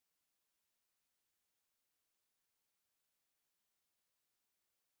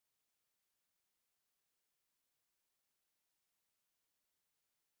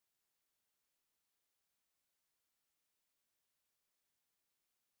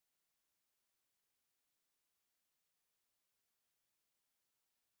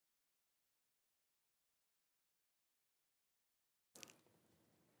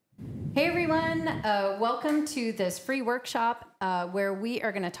Hey everyone, welcome to this free workshop where we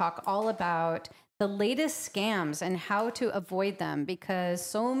are going to talk all about the latest scams and how to avoid them, because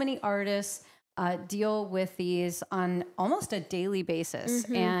so many artists deal with these on almost a daily basis.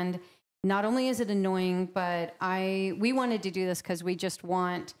 And not only is it annoying, but we wanted to do this because we just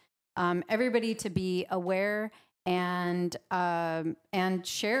want everybody to be aware and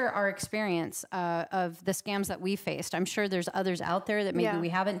share our experience of the scams that we faced. I'm sure there's others out there that maybe we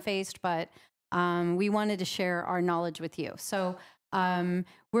haven't faced, but we wanted to share our knowledge with you. So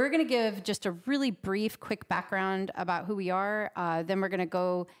we're going to give just a really brief, quick background about who we are. Then we're going to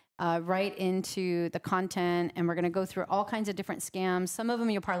go right into the content, and we're going to go through all kinds of different scams. Some of them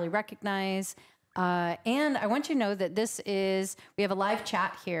you'll probably recognize. And I want you to know that we have a live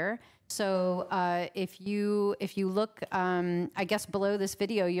chat here. So if you look, I guess below this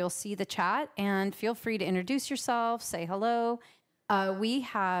video, you'll see the chat, and feel free to introduce yourself, say hello. We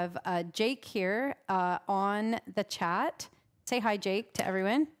have Jake here on the chat. Say hi, Jake, to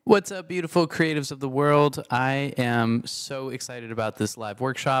everyone. What's up, beautiful creatives of the world? I am so excited about this live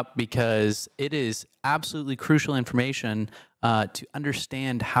workshop because it is absolutely crucial information to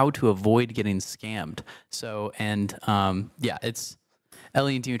understand how to avoid getting scammed. So, yeah,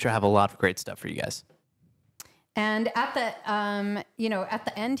 Ellie and Dimitra have a lot of great stuff for you guys. And at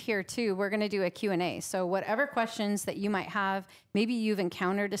the end here too, we're going to do a Q&A. So whatever questions that you might have, maybe you've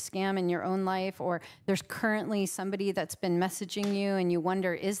encountered a scam in your own life, or there's currently somebody that's been messaging you and you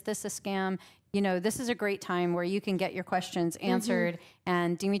wonder, is this a scam? You know, this is a great time where you can get your questions answered,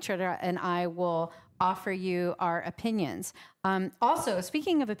 and Dimitra and I will offer you our opinions. Also,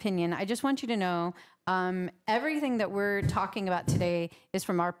 speaking of opinion, I just want you to know everything that we're talking about today is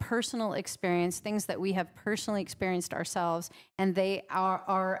from our personal experience, things that we have personally experienced ourselves, and they are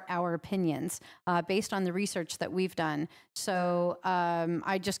our opinions based on the research that we've done. So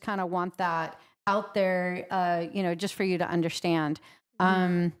I just kind of want that out there, just for you to understand.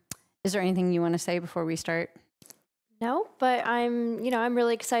 Is there anything you want to say before we start? No, but I'm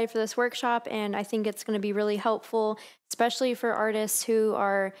really excited for this workshop, and I think it's going to be really helpful, especially for artists who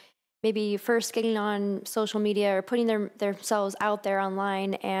are maybe first getting on social media or putting themselves out there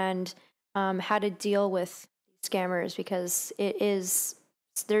online, and how to deal with scammers, because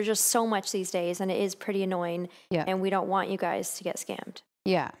there's just so much these days, and it is pretty annoying. Yeah. And we don't want you guys to get scammed.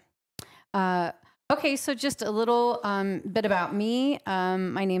 Yeah. Okay, so just a little bit about me.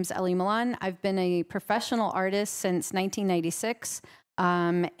 My name's Ellie Milan. I've been a professional artist since 1996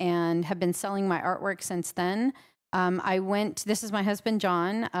 and have been selling my artwork since then. This is my husband,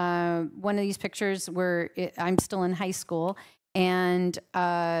 John. One of these pictures I'm still in high school, and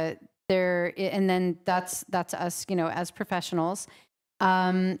then that's us, as professionals.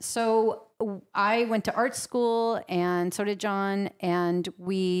 So I went to art school, and so did John, and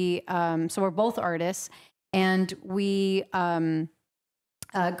so we're both artists, and we, right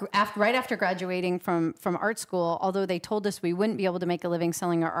after graduating from art school, although they told us we wouldn't be able to make a living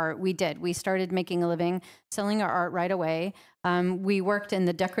selling our art, we did. We started making a living selling our art right away. We worked in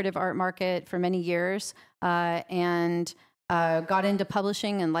the decorative art market for many years, and got into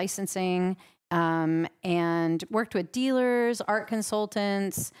publishing and licensing, and worked with dealers, art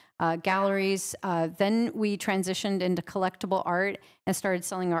consultants, galleries. Then we transitioned into collectible art and started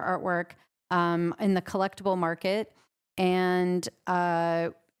selling our artwork in the collectible market. And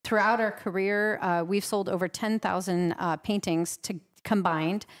throughout our career, we've sold over 10,000 paintings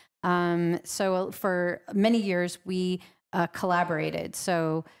combined. So for many years, we collaborated.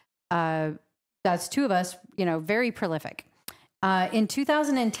 So that's two of us, very prolific. In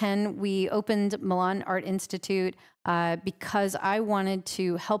 2010, we opened Milan Art Institute because I wanted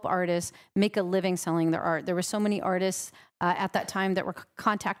to help artists make a living selling their art. There were so many artists at that time that were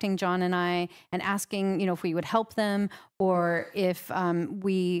contacting John and I and asking, if we would help them, or if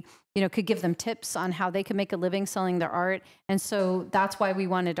we, could give them tips on how they could make a living selling their art. And so that's why we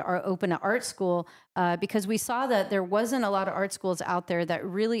wanted to open an art school, because we saw that there wasn't a lot of art schools out there that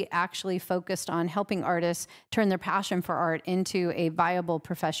really actually focused on helping artists turn their passion for art into a viable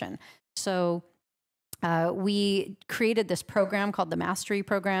profession. So we created this program called the Mastery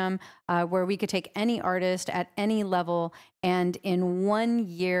Program, where we could take any artist at any level, and in 1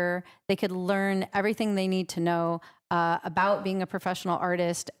 year, they could learn everything they need to know about being a professional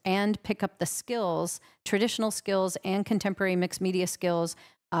artist and pick up the skills, traditional skills and contemporary mixed media skills,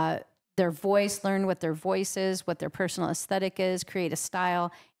 their voice, learn what their voice is, what their personal aesthetic is, create a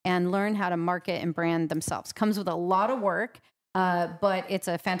style, and learn how to market and brand themselves. Comes with a lot of work. But it's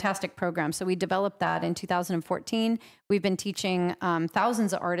a fantastic program. So we developed that in 2014. We've been teaching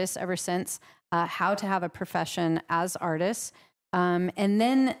thousands of artists ever since how to have a profession as artists. And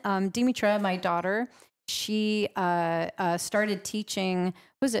then Dimitra, my daughter, she started teaching.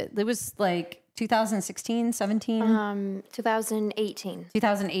 Was it? It was like 2016, 17? 2018.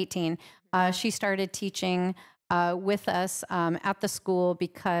 2018. She started teaching with us at the school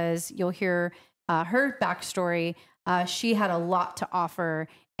because you'll hear her backstory. She had a lot to offer,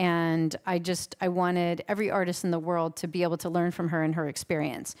 and I wanted every artist in the world to be able to learn from her and her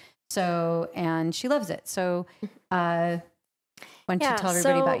experience. So, and she loves it. So, why don't you tell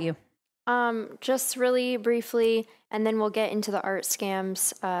everybody about you? Just really briefly, and then we'll get into the art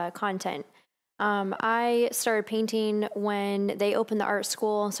scams content. I started painting when they opened the art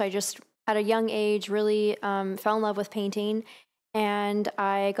school, so I just, at a young age, really fell in love with painting. And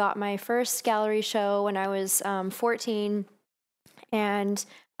I got my first gallery show when I was 14, and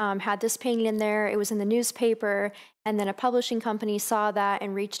had this painting in there. It was in the newspaper, and then a publishing company saw that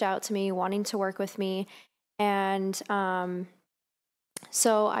and reached out to me wanting to work with me. And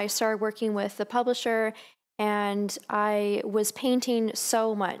so I started working with the publisher, and I was painting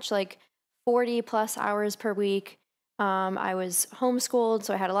so much, like 40 plus hours per week. I was homeschooled,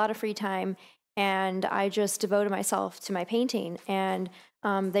 so I had a lot of free time, and I just devoted myself to my painting. And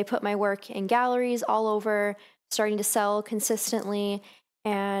they put my work in galleries all over, starting to sell consistently.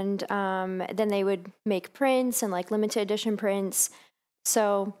 And then they would make prints and like limited edition prints.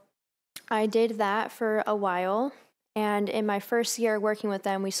 So I did that for a while. And in my first year working with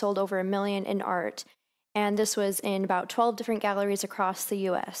them, we sold over $1 million in art. And this was in about 12 different galleries across the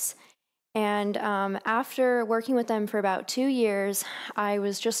US. And after working with them for about 2 years, I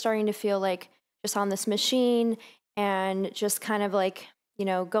was just starting to feel like just on this machine and just kind of like,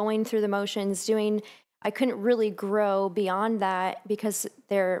 going through the motions, I couldn't really grow beyond that because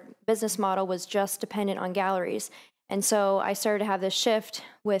their business model was just dependent on galleries. And so I started to have this shift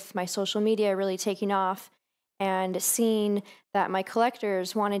with my social media really taking off, and seeing that my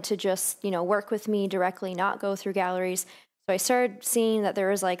collectors wanted to just, work with me directly, not go through galleries. So I started seeing that there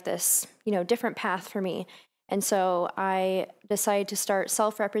was like this, different path for me. And so I decided to start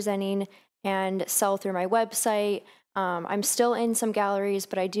self-representing and sell through my website. I'm still in some galleries,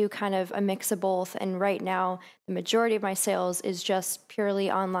 but I do kind of a mix of both. And right now, the majority of my sales is just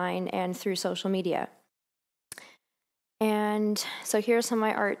purely online and through social media. And so here's some of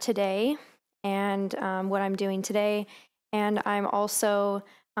my art today and what I'm doing today. And I'm also,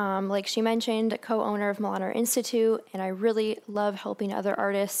 like she mentioned, a co-owner of Milan Art Institute, and I really love helping other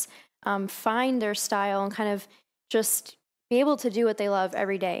artists find their style and kind of just be able to do what they love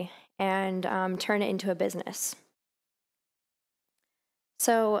every day and turn it into a business.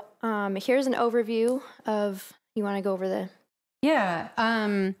 So here's an overview of, you want to go over the... Yeah.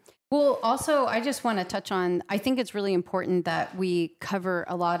 Well, also, I just want to touch on, I think it's really important that we cover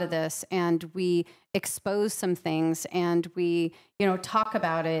a lot of this and we expose some things and we, talk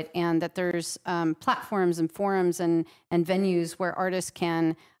about it, and that there's platforms and forums and venues where artists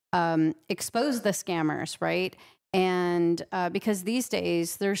can expose the scammers, right? And because these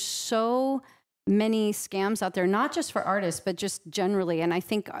days there's so many scams out there, not just for artists, but just generally. And I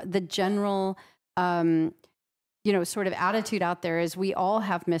think the general sort of attitude out there is we all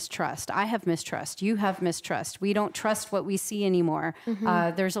have mistrust. I have mistrust. You have mistrust. We don't trust what we see anymore.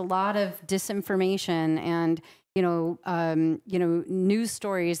 Mm-hmm. There's a lot of disinformation and, news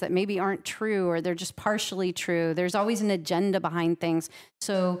stories that maybe aren't true, or they're just partially true. There's always an agenda behind things.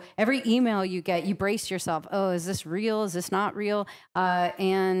 So every email you get, you brace yourself. Oh, is this real? Is this not real?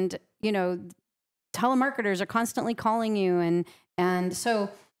 And telemarketers are constantly calling you. And so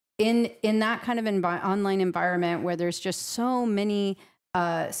in that kind of online environment where there's just so many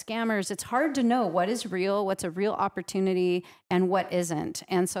scammers, it's hard to know what is real, what's a real opportunity, and what isn't.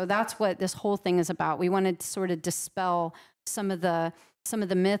 And so that's what this whole thing is about. We wanted to sort of dispel some of the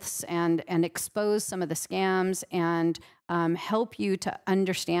myths and expose some of the scams and help you to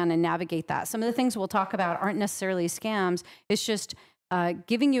understand and navigate that. Some of the things we'll talk about aren't necessarily scams. It's just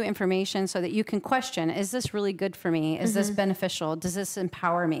giving you information so that you can question, is this really good for me? Is this beneficial? Does this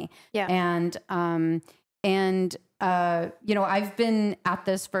empower me? Yeah. And I've been at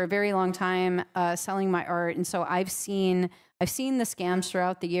this for a very long time, selling my art. And so I've seen the scams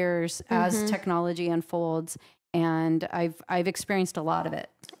throughout the years as technology unfolds, and I've experienced a lot of it.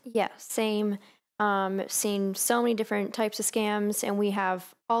 Yeah, same. Seen so many different types of scams, and we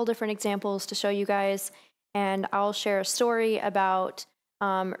have all different examples to show you guys. And I'll share a story about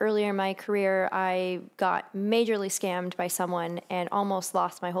earlier in my career, I got majorly scammed by someone and almost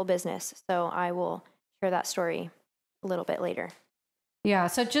lost my whole business. So I will share that story a little bit later. Yeah,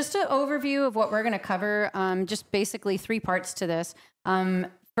 so just an overview of what we're going to cover, just basically 3 parts to this.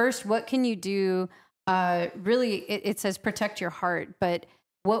 First, what can you do really, it says protect your heart, but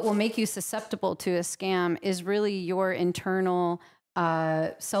what will make you susceptible to a scam is really your internal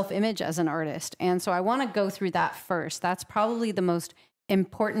self-image as an artist. And so I want to go through that first. That's probably the most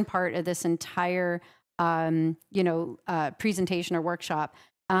important part of this entire, presentation or workshop.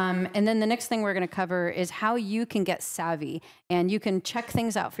 And then the next thing we're going to cover is how you can get savvy and you can check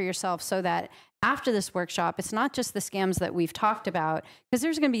things out for yourself so that after this workshop, it's not just the scams that we've talked about, because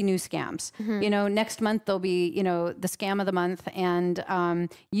there's going to be new scams. Next month, there'll be, the scam of the month. And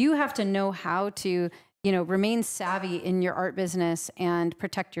you have to know how to, remain savvy in your art business and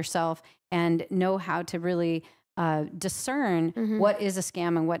protect yourself and know how to really discern what is a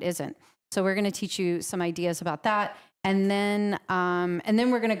scam and what isn't. So we're going to teach you some ideas about that. And then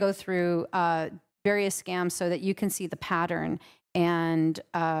we're going to go through various scams so that you can see the pattern and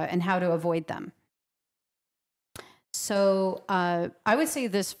how to avoid them. So I would say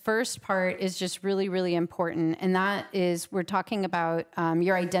this first part is just really, really important. And that is, we're talking about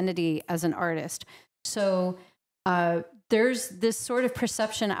your identity as an artist. So there's this sort of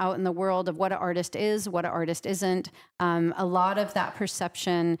perception out in the world of what an artist is, what an artist isn't. A lot of that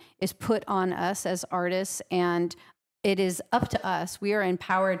perception is put on us as artists, and it is up to us. We are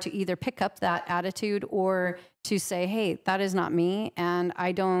empowered to either pick up that attitude or to say, hey, that is not me, and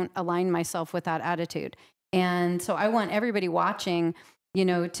I don't align myself with that attitude. And so I want everybody watching,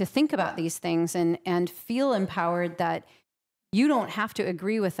 to think about these things and feel empowered that you don't have to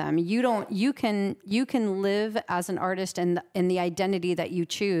agree with them. You can live as an artist in the identity that you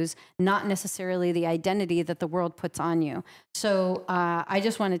choose, not necessarily the identity that the world puts on you. So I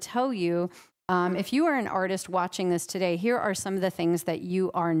just want to tell you, if you are an artist watching this today, here are some of the things that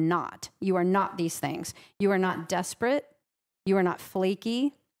you are not. You are not these things. You are not desperate. You are not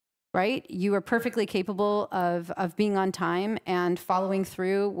flaky, right? You are perfectly capable of being on time and following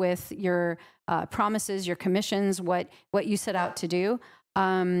through with your promises, your commissions, what you set out to do.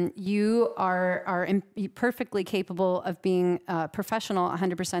 You are perfectly capable of being professional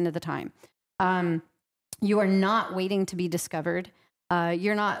 100% of the time. You are not waiting to be discovered.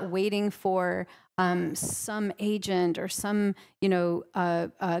 You're not waiting for some agent or some,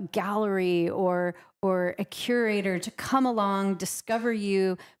 gallery or a curator to come along, discover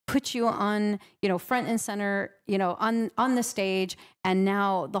you, put you on, front and center, on the stage, and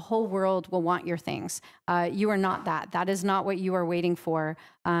now the whole world will want your things. You are not that. That is not what you are waiting for.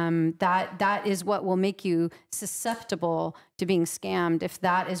 That is what will make you susceptible to being scammed if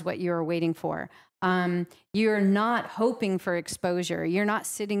that is what you are waiting for. You're not hoping for exposure. You're not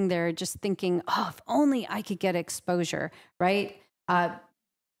sitting there just thinking, oh, if only I could get exposure, right?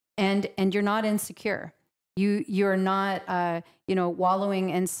 And you're not insecure. You're not, wallowing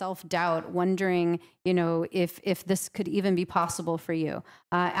in self-doubt, wondering, if this could even be possible for you.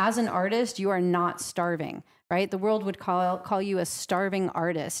 As an artist, you are not starving, right? The world would call you a starving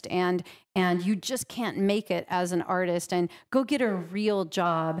artist, and you just can't make it as an artist. And go get a real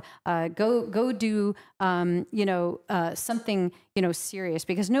job. Go do, something, serious,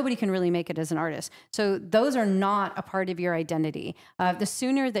 because nobody can really make it as an artist. So those are not a part of your identity. The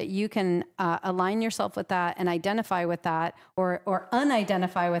sooner that you can align yourself with that and identify with that, or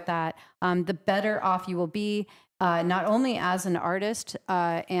unidentify with that, the better off you will be. Not only as an artist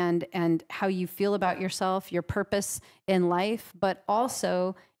and how you feel about yourself, your purpose in life, but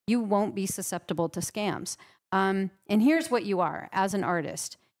also you won't be susceptible to scams. And here's what you are as an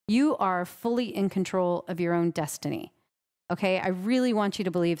artist. You are fully in control of your own destiny. Okay, I really want you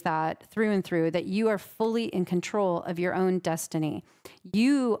to believe that through and through, that you are fully in control of your own destiny.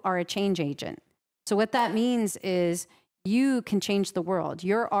 You are a change agent. So what that means is you can change the world.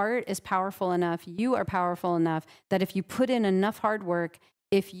 Your art is powerful enough. You are powerful enough that if you put in enough hard work,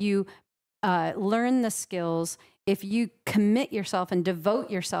 if you learn the skills, if you commit yourself and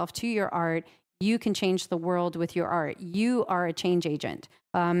devote yourself to your art, you can change the world with your art. You are a change agent.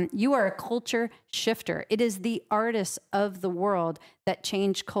 You are a culture shifter. It is the artists of the world that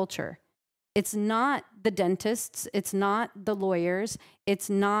change culture. It's not the dentists. It's not the lawyers. It's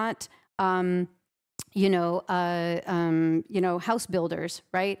not house builders,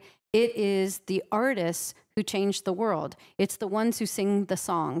 right? It is the artists who change the world. It's the ones who sing the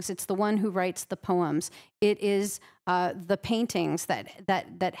songs. It's the one who writes the poems. It is the paintings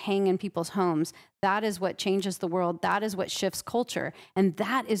that hang in people's homes. That is what changes the world. That is what shifts culture. And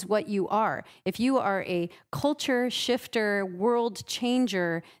that is what you are. If you are a culture shifter, world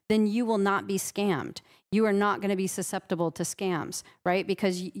changer, then you will not be scammed. You are not going to be susceptible to scams, right?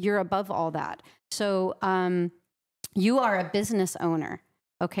 Because you're above all that. So you are a business owner.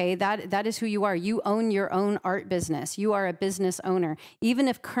 Okay, that is who you are. You own your own art business. You are a business owner. Even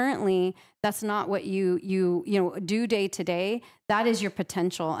if currently that's not what you do day to day, that is your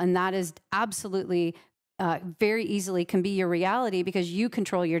potential, and that is absolutely very easily can be your reality because you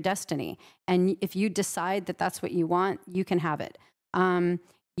control your destiny. And if you decide that that's what you want, you can have it.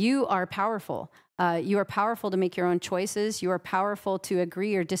 You are powerful. You are powerful to make your own choices. You are powerful to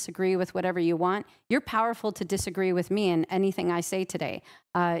agree or disagree with whatever you want. You're powerful to disagree with me and anything I say today.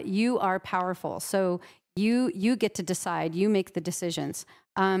 You are powerful. So you get to decide. You make the decisions.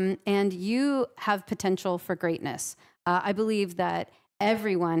 And you have potential for greatness. I believe that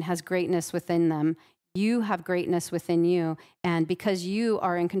everyone has greatness within them. You have greatness within you. And because you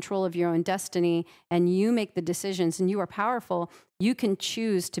are in control of your own destiny and you make the decisions and you are powerful, you can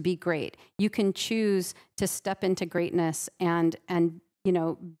choose to be great. You can choose to step into greatness and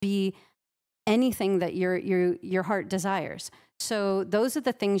be anything that your heart desires. So those are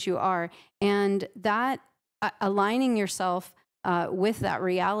the things you are. And that aligning yourself with that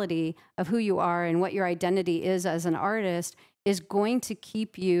reality of who you are and what your identity is as an artist is going to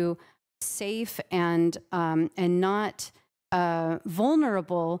keep you safe and not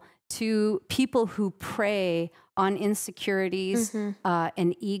vulnerable to people who prey on insecurities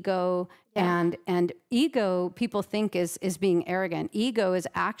and ego. Yeah. And ego, people think is being arrogant. Ego is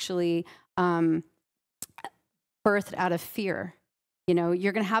actually birthed out of fear.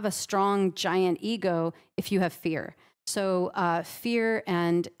 You're going to have a strong, giant ego if you have fear. So fear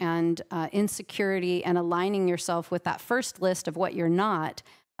and insecurity and aligning yourself with that first list of what you're not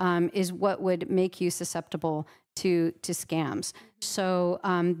is what would make you susceptible to scams. So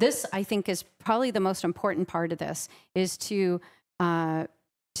this, I think, is probably the most important part of this is to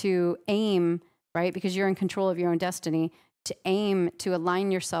aim, right? Because you're in control of your own destiny, to aim to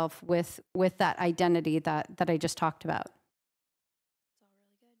align yourself with that identity that I just talked about.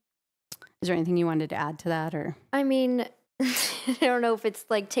 Is there anything you wanted to add to that, or? I mean, I don't know if it's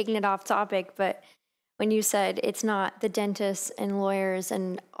like taking it off topic, but when you said it's not the dentists and lawyers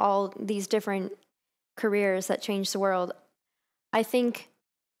and all these different careers that change the world, I think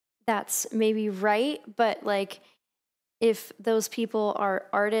that's maybe right. But like, if those people are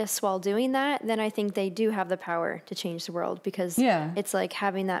artists while doing that, then I think they do have the power to change the world, because it's like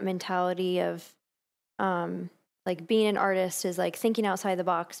having that mentality of, like being an artist is like thinking outside the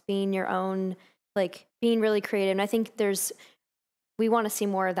box, being your own, like being really creative. And I think we want to see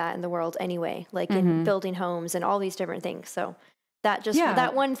more of that in the world anyway, like in building homes and all these different things. So that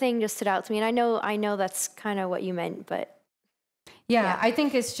that one thing just stood out to me. And I know that's kind of what you meant, but yeah, I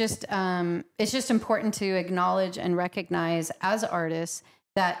think it's just important to acknowledge and recognize as artists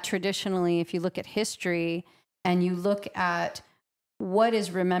that traditionally, if you look at history and you look at what is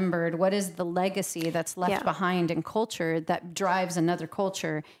remembered, what is the legacy that's left behind in culture that drives another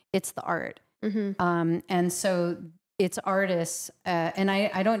culture, it's the art. And so it's artists, and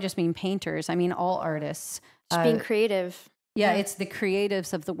I don't just mean painters, I mean all artists. Just being creative. Yeah, it's the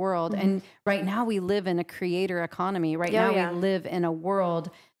creatives of the world. And right now we live in a creator economy. Right now we live in a world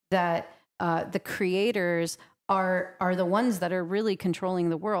that the creators are the ones that are really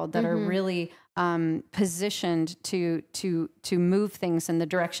controlling the world, that are really positioned to move things in the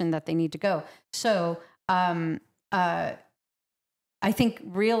direction that they need to go. So I think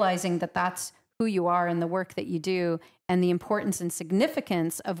realizing that that's who you are and the work that you do and the importance and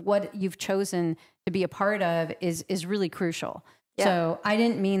significance of what you've chosen to be a part of is really crucial. Yeah. So I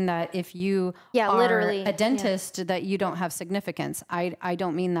didn't mean that if you are literally a dentist that you don't have significance. I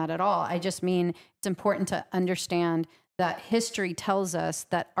don't mean that at all. I just mean it's important to understand that history tells us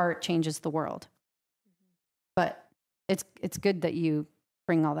that art changes the world. But it's good that you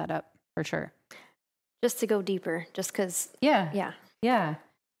bring all that up for sure. Just to go deeper, just because. Yeah.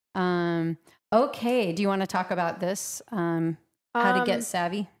 Okay. Do you want to talk about this? How to get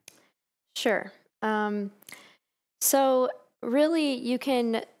savvy? Sure. So really you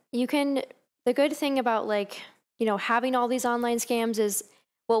can, the good thing about like, having all these online scams is,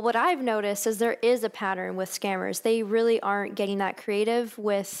 well, what I've noticed is there is a pattern with scammers. They really aren't getting that creative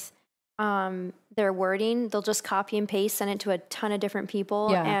with their wording. They'll just copy and paste, send it to a ton of different people.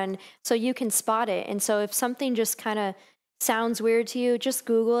 Yeah. And so you can spot it. And so if something just kind of sounds weird to you, just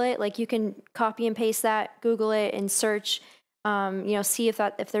Google it. Like you can copy and paste that, Google it and search, see if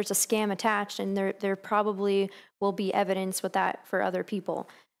there's a scam attached, and there probably will be evidence with that for other people.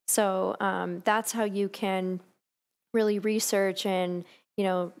 So that's how you can really research and,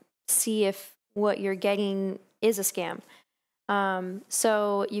 see if what you're getting is a scam.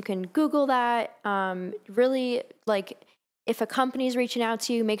 So you can Google that. Really, like, if a company is reaching out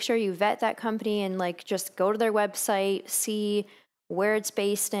to you, make sure you vet that company and like just go to their website, see where it's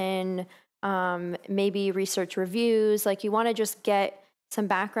based in, maybe research reviews. Like, you want to just get some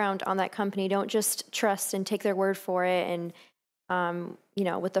background on that company. Don't just trust and take their word for it and,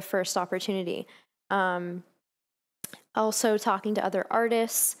 with the first opportunity. Also talking to other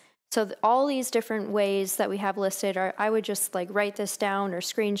artists. So all these different ways that we have listed I would just like write this down or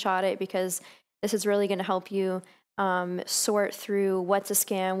screenshot it, because this is really going to help you sort through what's a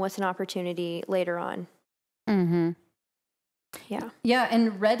scam, what's an opportunity later on. Mm-hmm. Yeah. Yeah.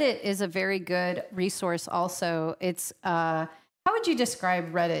 And Reddit is a very good resource also. It's, how would you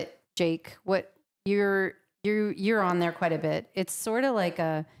describe Reddit, Jake? What you're on there quite a bit. It's sort of like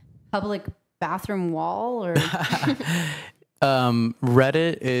a public bathroom wall, or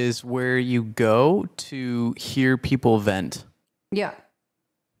Reddit is where you go to hear people vent. yeah.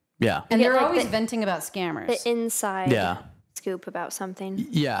 Yeah. And You get, they're like, always the- venting about scammers. The inside Yeah. scoop about something.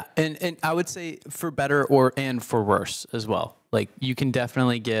 Yeah. And I would say for better and for worse as well. Like, you can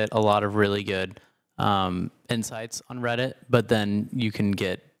definitely get a lot of really good insights on Reddit, but then you can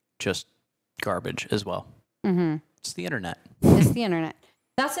get just garbage as well. Mm-hmm. It's the internet. It's the internet.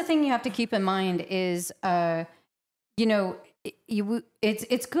 That's the thing you have to keep in mind is, it's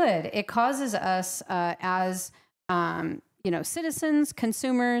good. It causes us as, citizens,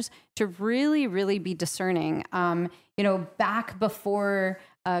 consumers, to really, really be discerning. Back before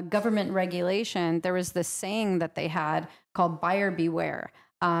government regulation, there was this saying that they had called buyer beware.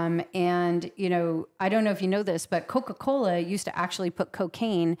 I don't know if you know this, but Coca-Cola used to actually put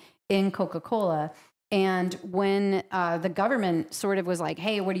cocaine in Coca-Cola. And when the government sort of was like,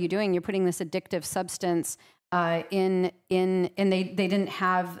 hey, what are you doing? You're putting this addictive substance and they didn't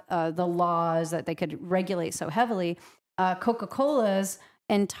have the laws that they could regulate so heavily. Coca-Cola's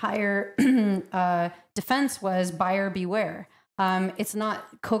entire defense was buyer beware. It's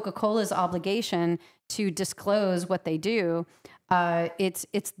not Coca-Cola's obligation to disclose what they do.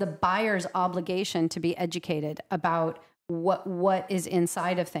 It's the buyer's obligation to be educated about what is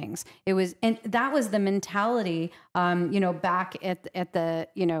inside of things. And that was the mentality, back at the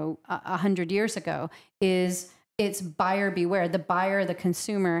 100 years ago. It's buyer beware. The buyer, the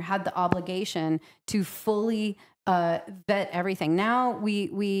consumer, had the obligation to fully vet everything. Now we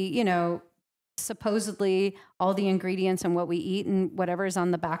supposedly all the ingredients and what we eat and whatever is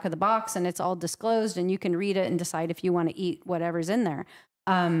on the back of the box, and it's all disclosed, and you can read it and decide if you want to eat whatever's in there.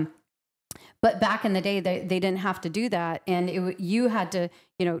 But back in the day, they didn't have to do that. And you had to,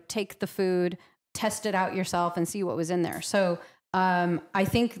 take the food, test it out yourself, and see what was in there. So I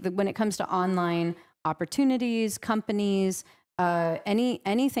think that when it comes to online opportunities, companies,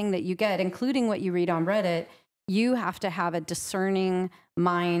 anything that you get, including what you read on Reddit, you have to have a discerning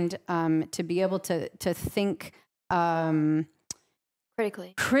mind to be able to think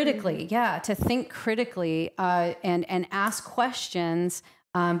critically, yeah, to think critically and ask questions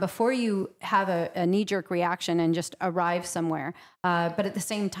before you have a knee-jerk reaction and just arrive somewhere. But at the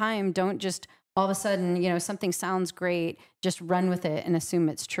same time, don't just all of a sudden, something sounds great, just run with it and assume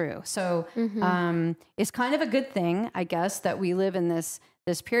it's true. So it's kind of a good thing, I guess, that we live in this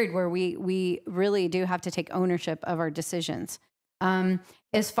period where we really do have to take ownership of our decisions.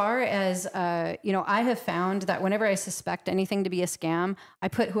 As far as, I have found that whenever I suspect anything to be a scam, I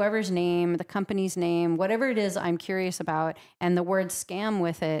put whoever's name, the company's name, whatever it is I'm curious about, and the word scam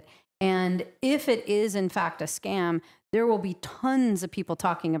with it. And if it is in fact a scam, there will be tons of people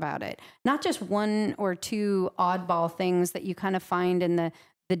talking about it. Not just one or two oddball things that you kind of find in the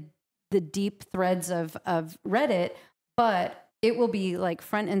deep threads of Reddit, but it will be like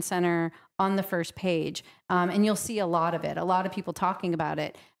front and center on the first page. And you'll see a lot of it, a lot of people talking about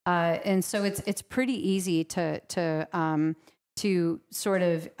it. And so it's pretty easy to sort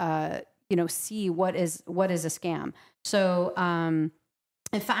of, see what is a scam. So,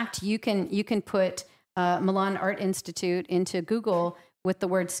 in fact, you can put Milan Art Institute into Google with the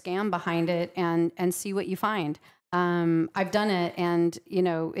word scam behind it and see what you find. I've done it, and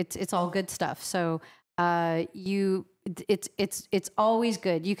it's all good stuff. So it's always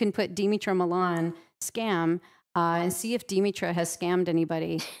good. You can put Dimitra Milan scam and see if Dimitra has scammed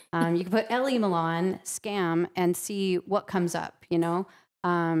anybody. You can put Ellie Milan scam and see what comes up.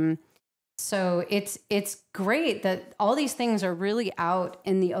 So it's great that all these things are really out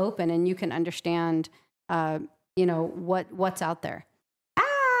in the open, and you can understand, what's out there.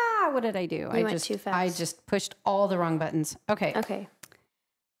 What did I do? You went too fast. I just pushed all the wrong buttons. Okay.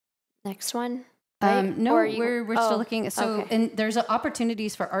 Next one. No, Or we're still looking. So, okay. and there's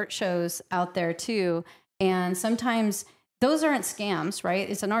opportunities for art shows out there too. And sometimes those aren't scams, right?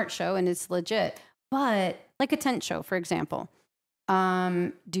 It's an art show and it's legit. But like a tent show, for example,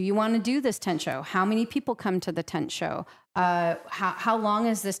 Do you want to do this tent show? How many people come to the tent show? How long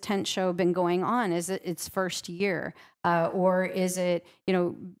has this tent show been going on? Is it its first year? Or is it,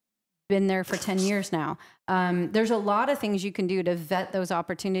 been there for 10 years now? There's a lot of things you can do to vet those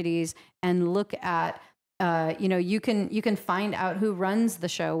opportunities and look at, you can find out who runs the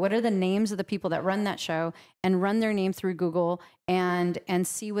show. What are the names of the people that run that show, and run their name through Google and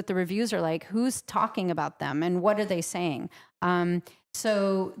see what the reviews are like. Who's talking about them and what are they saying?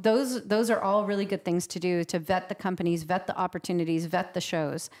 So those are all really good things to do to vet the companies, vet the opportunities, vet the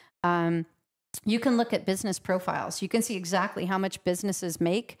shows. You can look at business profiles. You can see exactly how much businesses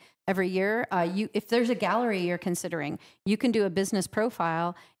make every year. If there's a gallery you're considering, you can do a business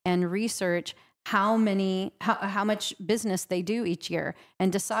profile and research how much business they do each year,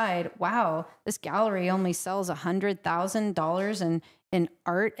 and decide, wow, this gallery only sells $100,000 in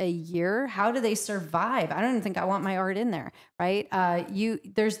art a year. How do they survive? I don't even think I want my art in there, right?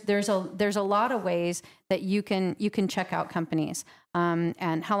 There's a lot of ways that you can check out companies,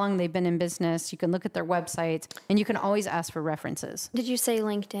 and how long they've been in business. You can look at their websites, and you can always ask for references. Did you say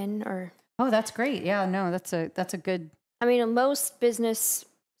LinkedIn or? Oh, that's great. Yeah, no, that's a good. I mean, most business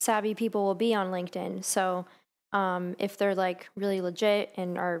savvy people will be on LinkedIn. So if they're like really legit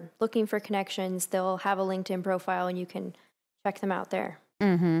and are looking for connections, they'll have a LinkedIn profile and you can check them out there.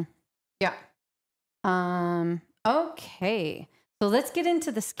 Mm-hmm. Yeah. Okay. So let's get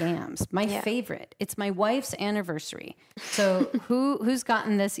into the scams. My favorite. It's my wife's anniversary. So who's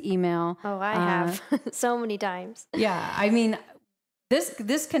gotten this email? Oh, I have so many times. Yeah. I mean,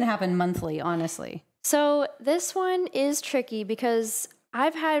 this can happen monthly, honestly. So this one is tricky because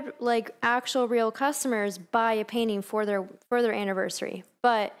I've had like actual real customers buy a painting for their anniversary.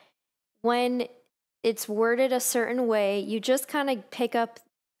 But when it's worded a certain way, you just kind of pick up,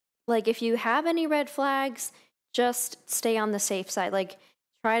 like, if you have any red flags, just stay on the safe side. Like,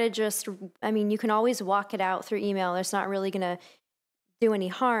 try to just, I mean, you can always walk it out through email. It's not really going to do any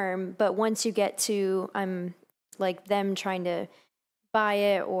harm. But once you get to, like, them trying to buy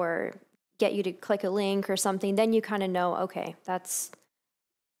it or get you to click a link or something, then you kind of know, okay,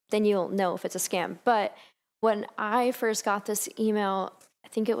 then you'll know if it's a scam. But when I first got this email, I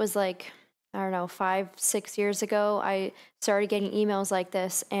think it was like, I don't know, 5-6 years ago, I started getting emails like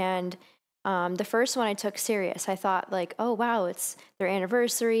this. And the first one I took serious. I thought like, oh, wow, it's their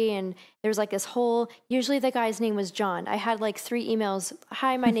anniversary. And there's like this usually the guy's name was John. I had like 3 emails.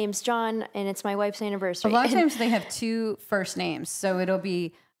 Hi, my name's John, and it's my wife's anniversary. A lot of times they have 2 first names. So it'll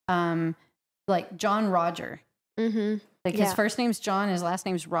be like John Roger. Mm-hmm. Like his first name's John, his last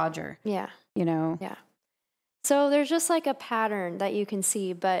name's Roger. Yeah. Yeah. So there's just like a pattern that you can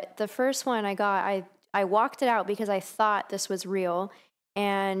see. But the first one I got, I walked it out because I thought this was real.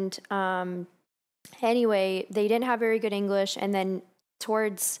 And anyway, they didn't have very good English. And then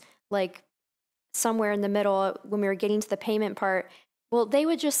towards like somewhere in the middle, when we were getting to the payment part, well, they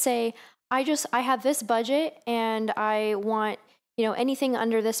would just say, I have this budget and I want, anything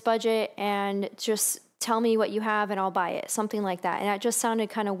under this budget, and just tell me what you have and I'll buy it. Something like that. And that just sounded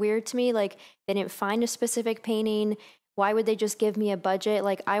kind of weird to me. Like, they didn't find a specific painting. Why would they just give me a budget?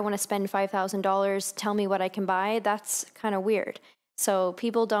 Like, I want to spend $5,000. Tell me what I can buy. That's kind of weird. So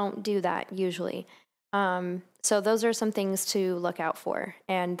people don't do that usually. So those are some things to look out for.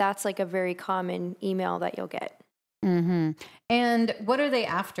 And that's like a very common email that you'll get. Mm-hmm. And what are they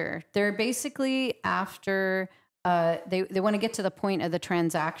after? They're basically after, they want to get to the point of the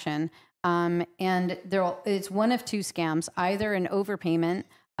transaction. And it's one of 2 scams, either an overpayment.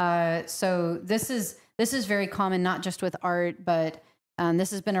 So this is very common, not just with art, but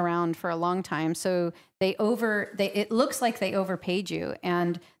this has been around for a long time. So it looks like they overpaid you,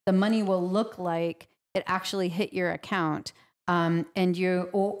 and the money will look like it actually hit your account. And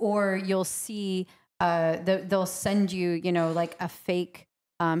you'll see, they'll send you, like a fake,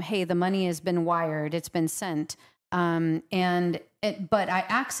 hey, the money has been wired, it's been sent. But I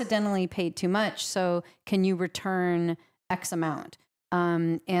accidentally paid too much, so can you return X amount?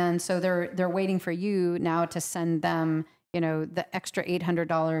 And so they're waiting for you now to send them, the extra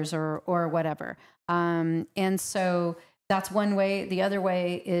 $800 or whatever. And so that's one way. The other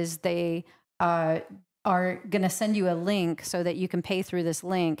way is they are going to send you a link so that you can pay through this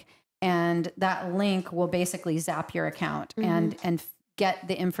link, and that link will basically zap your account and get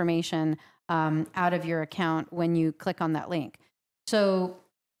the information out of your account when you click on that link. So,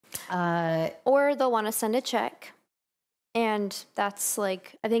 or they'll want to send a check. And that's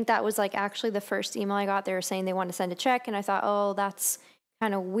like, I think that was like actually the first email I got. They were saying they want to send a check. And I thought, oh, that's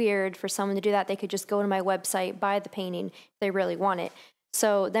kind of weird for someone to do that. They could just go to my website, buy the painting if they really want it.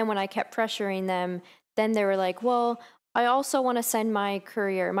 So then when I kept pressuring them, then they were like, well, I also want to send my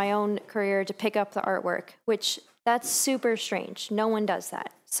own courier to pick up the artwork, which that's super strange. No one does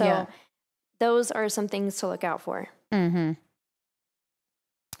that. So Yeah. those are some things to look out for. Mm-hmm.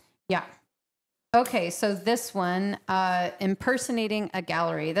 Yeah. Okay, so this one, impersonating a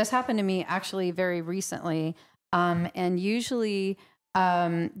gallery. This happened to me actually very recently. And usually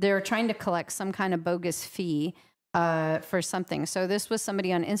they're trying to collect some kind of bogus fee for something. So this was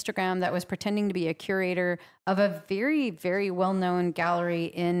somebody on Instagram that was pretending to be a curator of a very, very well-known gallery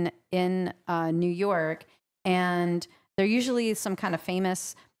in New York. And they're usually some kind of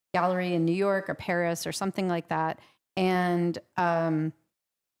famous gallery in New York or Paris or something like that. And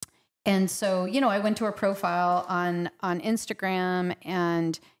so, I went to her profile on Instagram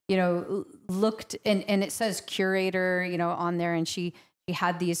and, looked and it says curator, on there. And she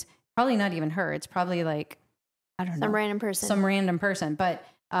had these, probably not even her. It's probably like, I don't know. Some random person. But,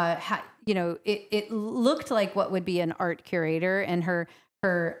 it looked like what would be an art curator. And her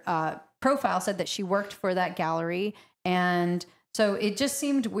profile said that she worked for that gallery. And so it just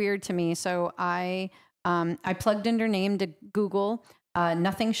seemed weird to me. So I plugged in her name to Google.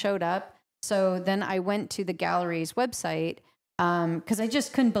 Nothing showed up. So then I went to the gallery's website because I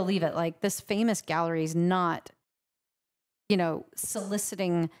just couldn't believe it. Like, this famous gallery is not,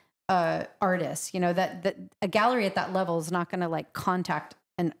 soliciting artists. That a gallery at that level is not going to like contact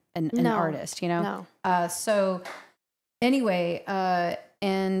an artist. No. So anyway,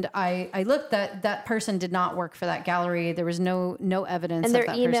 and I looked that person did not work for that gallery. There was no evidence. And that their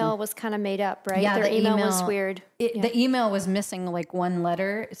that email person, was kind of made up, right? Yeah, their the email was weird. The email was missing like one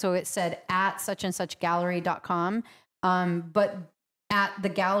letter. So it said at such and such gallery.com. But at the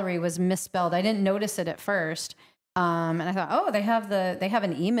gallery was misspelled. I didn't notice it at first. And I thought, oh, they have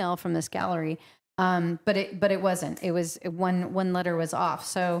an email from this gallery. But it wasn't. It was one letter was off.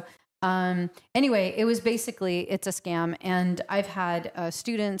 So anyway, it was basically, it's a scam. And I've had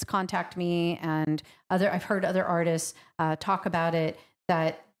students contact me, and I've heard other artists talk about it,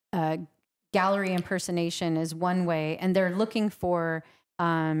 that gallery impersonation is one way, and they're looking for,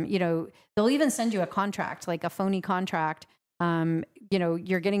 they'll even send you a contract, like a phony contract.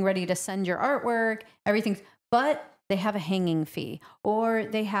 You're getting ready to send your artwork, everything, but they have a hanging fee, or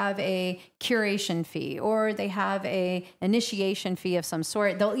they have a curation fee, or they have a initiation fee of some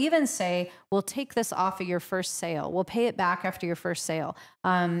sort. They'll even say, we'll take this off of your first sale. We'll pay it back after your first sale.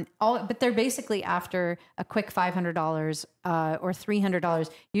 But they're basically after a quick $500 or $300.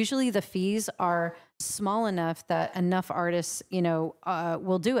 Usually the fees are small enough that enough artists,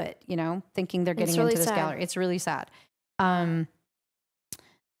 will do it, thinking they're getting into this gallery. It's really sad.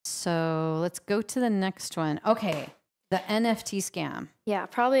 So let's go to the next one. Okay. The NFT scam. Yeah,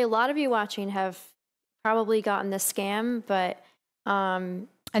 probably a lot of you watching have probably gotten this scam, but and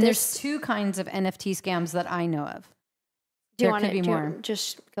there's two kinds of NFT scams that I know of. There could be more.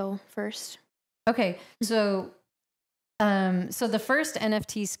 Just go first. Okay, so the first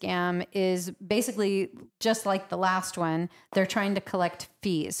NFT scam is basically just like the last one. They're trying to collect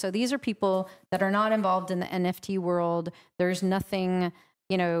fees. So these are people that are not involved in the NFT world. There's nothing.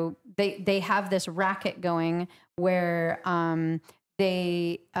 They have this racket going where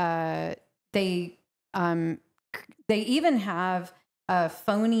they even have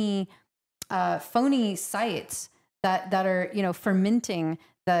phony sites that are fermenting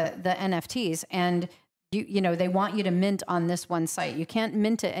the NFTs, and they want you to mint on this one site. You can't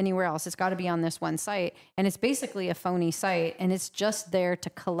mint it anywhere else. It's got to be on this one site, and it's basically a phony site, and it's just there to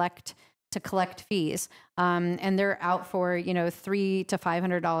collect fees. And they're out for, $300 to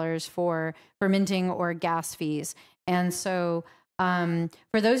 $500 for minting or gas fees. And so,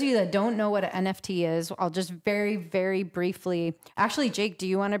 for those of you that don't know what an NFT is, I'll just very, very briefly, actually, Jake, do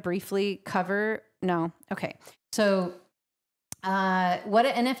you want to briefly cover? No. Okay. So, what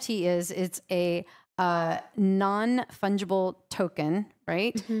an NFT is, it's a non-fungible token,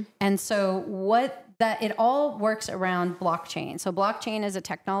 right? Mm-hmm. And so it all works around blockchain. So blockchain is a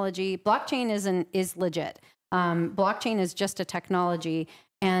technology. Blockchain is legit. Blockchain is just a technology,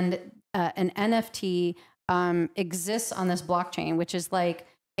 and an NFT exists on this blockchain, which is like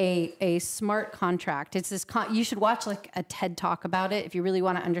a smart contract. It's this. You should watch like a TED talk about it if you really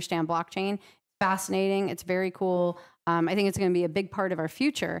want to understand blockchain. It's fascinating. It's very cool. I think it's going to be a big part of our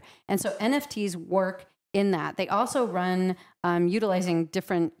future. And so NFTs work in that. They also run utilizing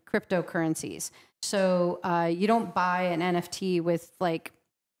different cryptocurrencies. So you don't buy an NFT with like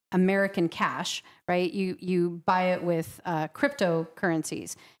American cash, right? You buy it with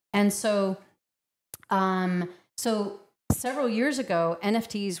cryptocurrencies. And so several years ago,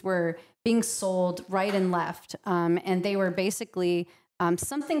 NFTs were being sold right and left, and they were basically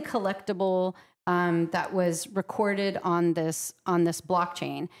something collectible that was recorded on this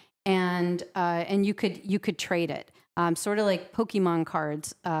blockchain, and you could trade it, sort of like Pokemon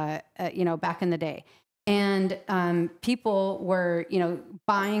cards, back in the day. And people were,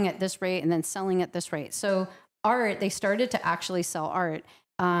 buying at this rate and then selling at this rate. So they started to actually sell art.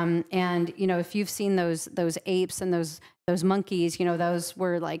 And if you've seen those apes and those monkeys, those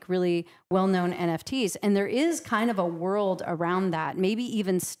were like really well-known NFTs. And there is kind of a world around that. Maybe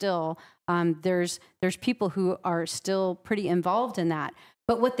even still, there's people who are still pretty involved in that.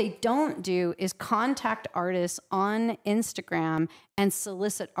 But what they don't do is contact artists on Instagram and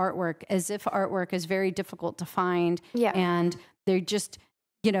solicit artwork, as if artwork is very difficult to find. Yeah. And they're just,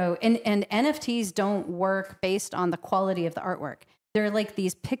 and NFTs don't work based on the quality of the artwork. They're like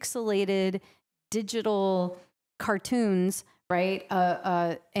these pixelated digital cartoons, right?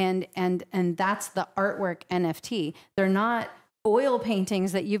 And that's the artwork NFT. They're not oil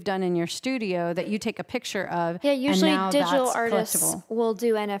paintings that you've done in your studio that you take a picture of. Yeah, usually and now digital that's artists collectible. will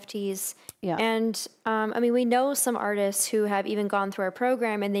do NFTs. Yeah. And we know some artists who have even gone through our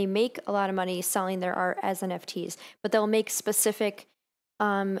program and they make a lot of money selling their art as NFTs, but they'll make specific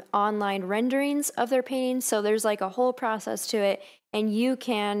online renderings of their paintings. So there's like a whole process to it. And you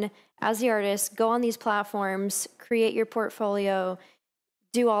can, as the artist, go on these platforms, create your portfolio,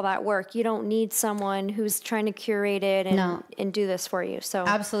 do all that work. You don't need someone who's trying to curate it and do this for you. So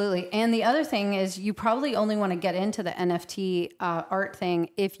absolutely. And the other thing is, you probably only want to get into the NFT art thing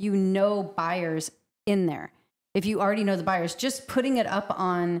if you know buyers in there. If you already know the buyers, just putting it up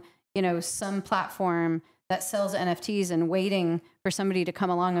on, some platform that sells NFTs and waiting for somebody to come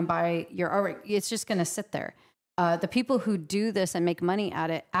along and buy your artwork, it's just going to sit there. The people who do this and make money at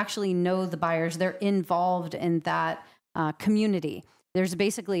it actually know the buyers. They're involved in that community. There's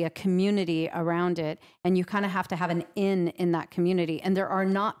basically a community around it, and you kind of have to have an in that community. And there are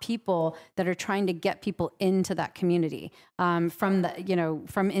not people that are trying to get people into that community from from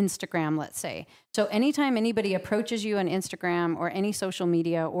Instagram, let's say. So anytime anybody approaches you on Instagram or any social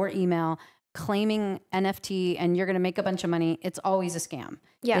media or email claiming NFT and you're going to make a bunch of money, it's always a scam.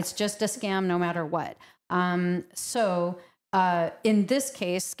 Yeah. It's just a scam no matter what. In this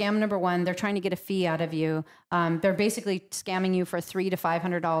case, scam number one, they're trying to get a fee out of you. They're basically scamming you for $300 to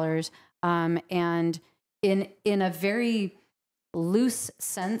 $500. And in a very loose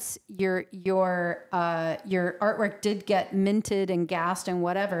sense, your artwork did get minted and gassed and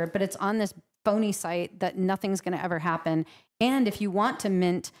whatever, but it's on this phony site that nothing's going to ever happen. And if you want to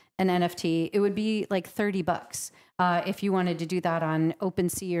mint an NFT, it would be like $30 if you wanted to do that on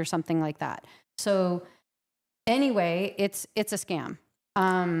OpenSea or something like that. So anyway, it's a scam.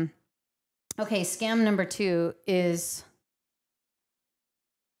 Okay, scam number two is...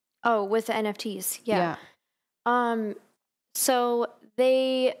 Oh, with the NFTs. Yeah. So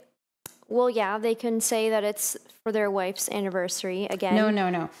they can say that it's for their wife's anniversary again.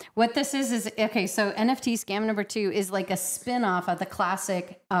 No. What this is okay, so NFT scam number two is like a spin-off of the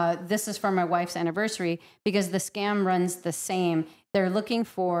classic, this is for my wife's anniversary, because the scam runs the same. They're looking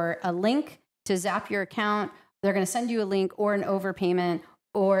for a link to zap your account. They're going to send you a link or an overpayment,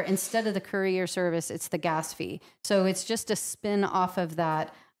 or instead of the courier service, it's the gas fee. So it's just a spin off of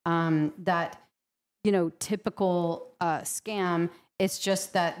that, typical scam. It's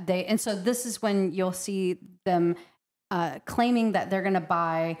just that and so this is when you'll see them claiming that they're going to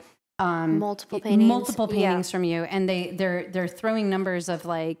buy multiple paintings from you, and they're throwing numbers of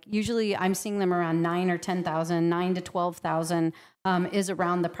like, usually I'm seeing them around 9 or 10,000, 9 to 12,000 is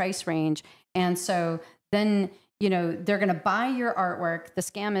around the price range. And so then, they're going to buy your artwork. The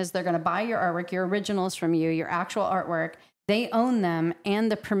scam is they're going to buy your artwork, your originals from you, your actual artwork. They own them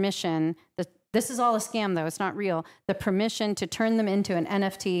and the permission. This is all a scam, though. It's not real. The permission to turn them into an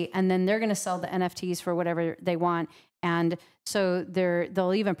NFT, and then they're going to sell the NFTs for whatever they want. And so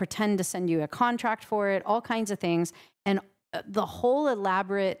they'll even pretend to send you a contract for it, all kinds of things. And the whole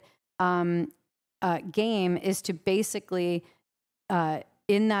elaborate game is to basically...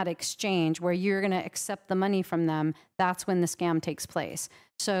 in that exchange where you're going to accept the money from them, that's when the scam takes place.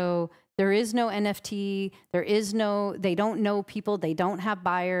 So there is no NFT, they don't know people, they don't have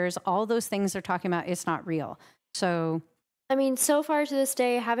buyers, all those things they're talking about, it's not real. So, so far to this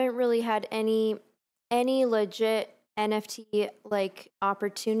day, I haven't really had any legit NFT like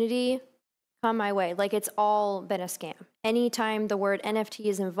opportunity come my way. Like, it's all been a scam. Anytime the word NFT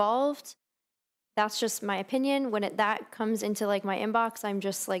is involved, that's just my opinion. When that comes into like my inbox, I'm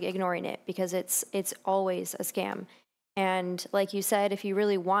just like ignoring it because it's always a scam. And like you said, if you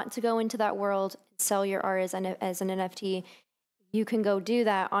really want to go into that world, sell your art as an NFT, you can go do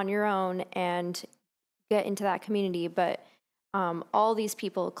that on your own and get into that community. But all these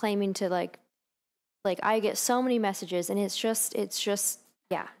people claiming to like like I get so many messages, and it's just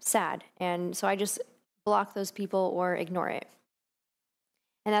yeah, sad. And so I just block those people or ignore it.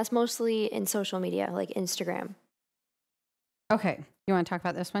 And that's mostly in social media, like Instagram. Okay. You want to talk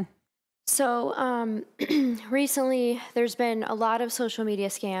about this one? So recently, there's been a lot of social media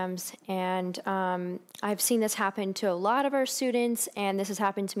scams, and I've seen this happen to a lot of our students, and this has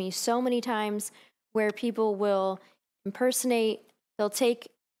happened to me so many times, where people will impersonate,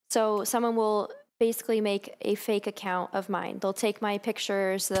 so someone will basically make a fake account of mine. They'll take my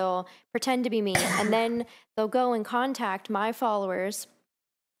pictures, they'll pretend to be me, and then they'll go and contact my followers,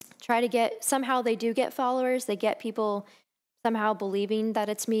 somehow they do get followers, they get people somehow believing that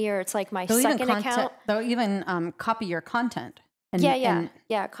it's me, or it's like my second account. They'll even copy your content.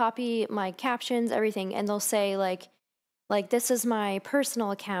 Yeah, copy my captions, everything, and they'll say like this is my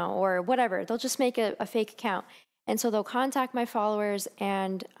personal account or whatever. They'll just make a fake account, and so they'll contact my followers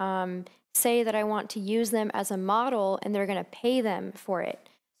and say that I want to use them as a model, and they're going to pay them for it.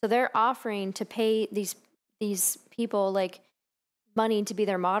 So they're offering to pay these people like money to be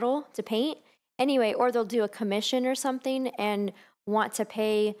their model to paint. Anyway, or they'll do a commission or something and want to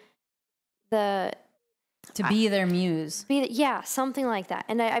pay to be their muse. Yeah, something like that.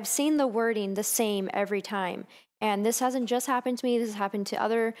 And I've seen the wording the same every time. And this hasn't just happened to me. This has happened to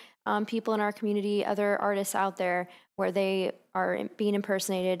other people in our community, other artists out there, where they are being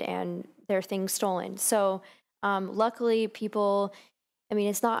impersonated and their things stolen. So luckily people, I mean,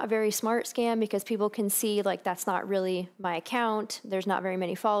 it's not a very smart scam, because people can see like that's not really my account. There's not very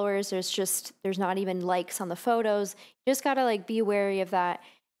many followers. There's not even likes on the photos. You just gotta like be wary of that.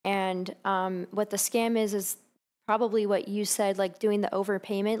 And what the scam is probably what you said, like doing the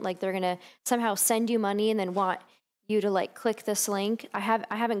overpayment. Like they're gonna somehow send you money and then want you to like click this link. I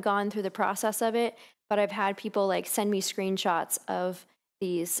haven't gone through the process of it, but I've had people like send me screenshots of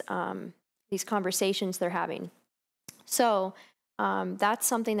these conversations they're having. So that's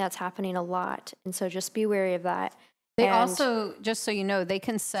something that's happening a lot. And so just be wary of that. They also, just so you know, they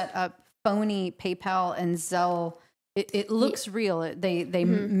can set up phony PayPal and Zelle. It looks real. They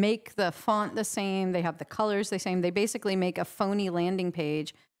make the font the same. They have the colors the same. They basically make a phony landing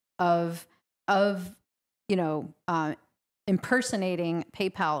page of impersonating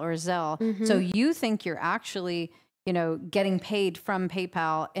PayPal or Zelle. So you think you're actually getting paid from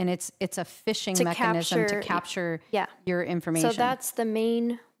PayPal, and it's a phishing mechanism to capture your information. So that's the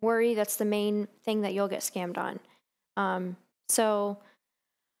main worry. That's the main thing that you'll get scammed on. So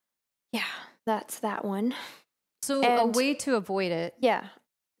yeah, that's that one. So a way to avoid it. Yeah.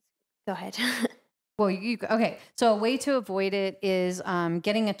 Go ahead. Well, okay. So a way to avoid it is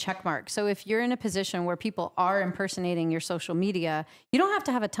getting a check mark. So if you're in a position where people are impersonating your social media, you don't have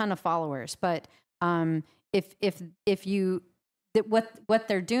to have a ton of followers, but what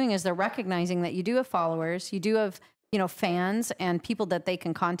they're doing is they're recognizing that you do have followers, you do have fans and people that they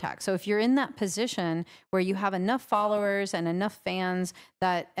can contact. So if you're in that position where you have enough followers and enough fans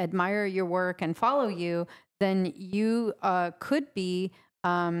that admire your work and follow you, then you could be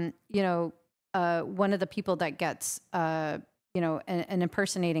one of the people that gets an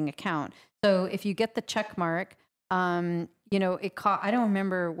impersonating account. So if you get the check mark, I don't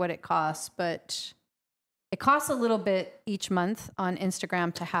remember what it costs, but it costs a little bit each month on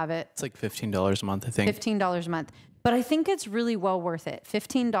Instagram to have it. It's like $15 a month, I think. $15 a month. But I think it's really well worth it.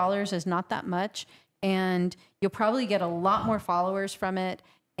 $15 is not that much, and you'll probably get a lot more followers from it,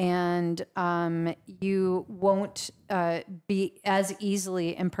 and you won't be as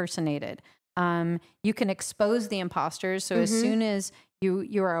easily impersonated. You can expose the imposters. So as soon as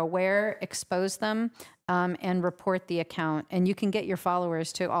you are aware, expose them and report the account. And you can get your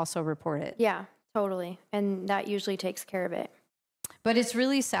followers to also report it. Yeah, totally. And that usually takes care of it. But it's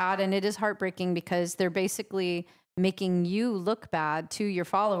really sad, and it is heartbreaking, because they're basically making you look bad to your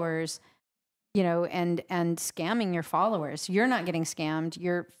followers, and scamming your followers. You're not getting scammed.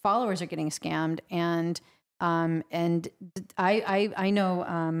 Your followers are getting scammed. And I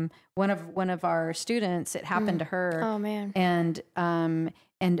know one of our students, it happened to her. Oh man.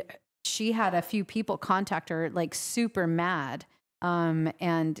 And she had a few people contact her, like super mad,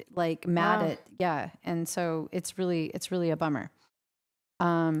 and like mad at and so it's really a bummer.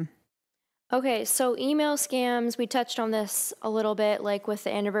 Okay, so email scams, we touched on this a little bit, like with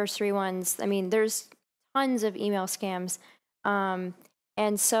the anniversary ones. I mean, there's tons of email scams.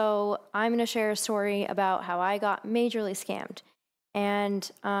 And so I'm going to share a story about how I got majorly scammed. And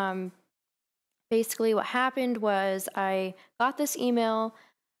basically what happened was I got this email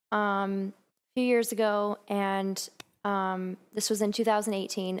a few years ago, and this was in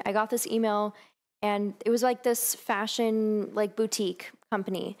 2018. I got this email, and it was like this fashion like boutique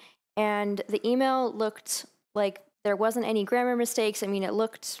company. And the email looked like there wasn't any grammar mistakes. I mean, it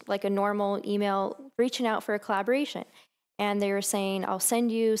looked like a normal email reaching out for a collaboration. And they were saying, I'll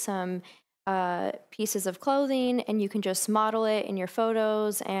send you some pieces of clothing and you can just model it in your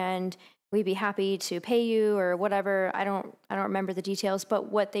photos and we'd be happy to pay you or whatever. I don't remember the details, but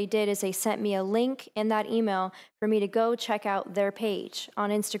what they did is they sent me a link in that email for me to go check out their page on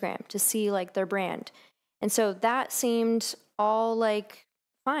Instagram to see like their brand. And so that seemed all like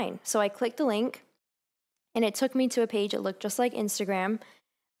fine. So I clicked the link and it took me to a page. It looked just like Instagram,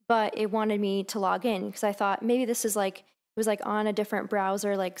 but it wanted me to log in because I thought maybe this is like, it was like on a different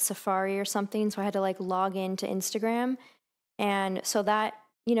browser, like Safari or something. So I had to like log into Instagram. And so that,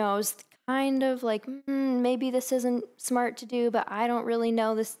 you know, I was kind of like, maybe this isn't smart to do, but I don't really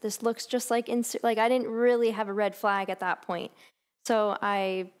know. This looks just like like I didn't really have a red flag at that point. So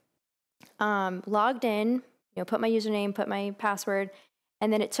I logged in, you know, put my username, put my password,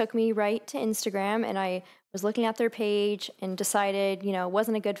 and then it took me right to Instagram. And I was looking at their page and decided, you know, it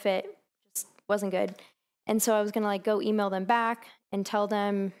wasn't a good fit, just wasn't good. And so I was gonna like go email them back and tell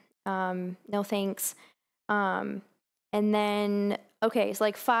them no thanks. And then okay, it's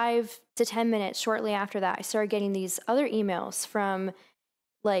like 5 to 10 minutes shortly after that, I started getting these other emails from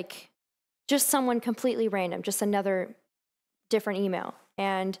like just someone completely random, just another different email.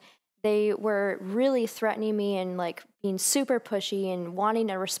 And they were really threatening me and like being super pushy and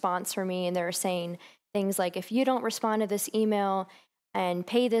wanting a response from me. And they were saying things like, if you don't respond to this email and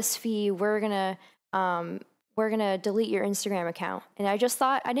pay this fee, we're gonna delete your Instagram account. And I just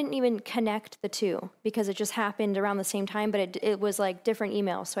thought, I didn't even connect the two because it just happened around the same time, but it was like different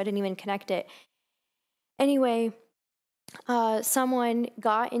emails. So I didn't even connect it. Anyway, someone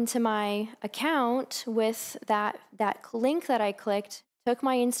got into my account with that link that I clicked, took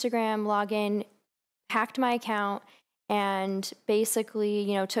my Instagram login, hacked my account, and basically,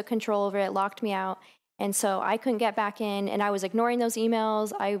 you know, took control over it, locked me out. And so I couldn't get back in, and I was ignoring those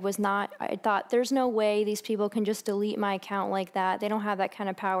emails. I thought, there's no way these people can just delete my account like that. They don't have that kind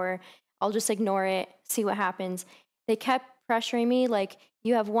of power. I'll just ignore it, see what happens. They kept pressuring me, like,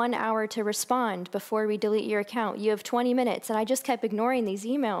 you have 1 hour to respond before we delete your account. You have 20 minutes. And I just kept ignoring these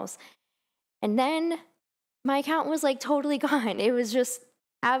emails. And then my account was like totally gone. It was just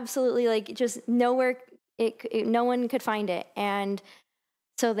absolutely like just nowhere, no one could find it. And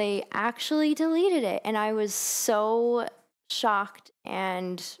so they actually deleted it. And I was so shocked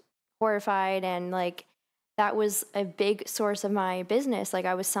and horrified. And like, that was a big source of my business. Like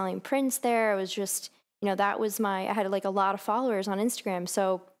I was selling prints there. I was just, you know, I had like a lot of followers on Instagram.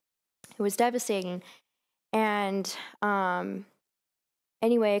 So it was devastating. And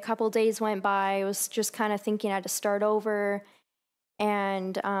anyway, a couple of days went by. I was just kind of thinking I had to start over.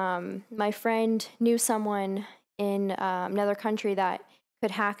 And my friend knew someone in another country that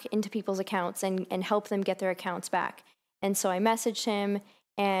could hack into people's accounts and help them get their accounts back. And so I messaged him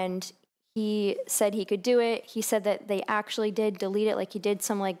and he said he could do it. He said that they actually did delete it. Like he did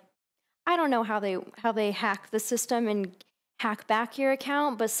some like, I don't know how they hack the system and hack back your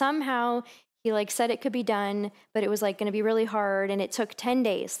account, but somehow he like said it could be done, but it was like going to be really hard. And it took 10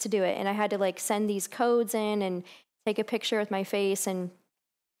 days to do it. And I had to like send these codes in and take a picture with my face. And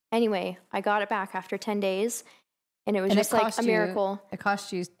anyway, I got it back after 10 days. And it was just like a miracle. It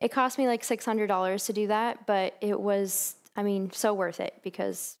cost me like $600 to do that, but it was, I mean, so worth it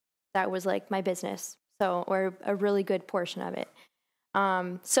because that was like my business. So, or a really good portion of it.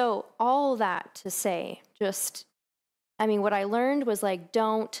 So all that to say, just, I mean, what I learned was like,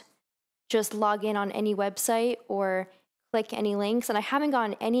 don't just log in on any website or click any links. And I haven't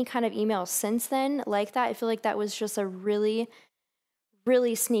gotten any kind of email since then like that. I feel like that was just a really,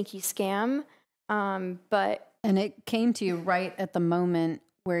 really sneaky scam. And it came to you right at the moment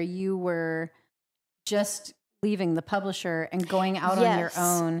where you were just leaving the publisher and going out on your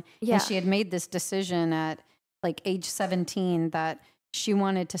own. Yeah. And she had made this decision at like age 17 that she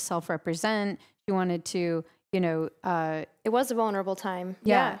wanted to self-represent. She wanted to, you know, it was a vulnerable time.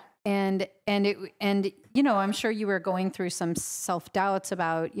 Yeah. And you know, I'm sure you were going through some self-doubts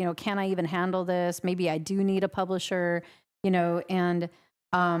about, you know, can I even handle this? Maybe I do need a publisher, you know, and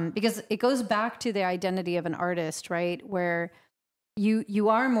because it goes back to the identity of an artist, right? Where you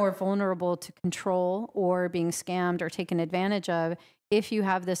are more vulnerable to control or being scammed or taken advantage of if you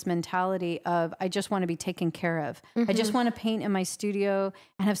have this mentality of, I just want to be taken care of. I just want to paint in my studio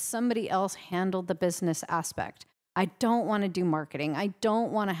and have somebody else handle the business aspect. I don't want to do marketing. I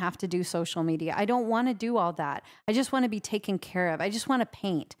don't want to have to do social media. I don't want to do all that. I just want to be taken care of. I just want to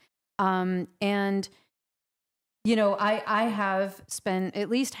paint. And you know, I have spent at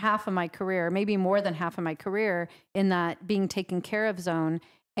least half of my career, maybe more than half of my career in that being taken care of zone.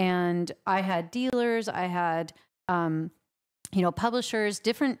 And I had dealers, I had, publishers,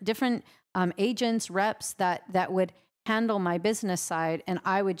 different agents, reps that would handle my business side, and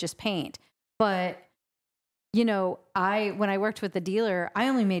I would just paint. But when I worked with the dealer, I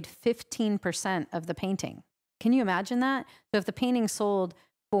only made 15% of the painting. Can you imagine that? So if the painting sold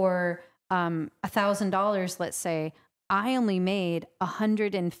for $1,000, let's say, I only made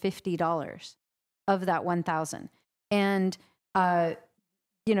 $150 of that 1,000, and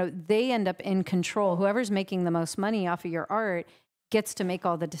they end up in control. Whoever's making the most money off of your art gets to make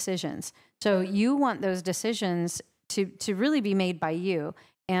all the decisions. So you want those decisions to really be made by you.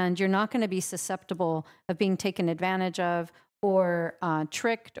 And you're not going to be susceptible of being taken advantage of or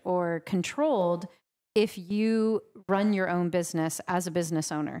tricked or controlled if you run your own business as a business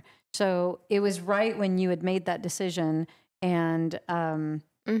owner. So it was right when you had made that decision, and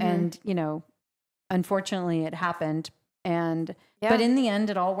unfortunately it happened. And but in the end,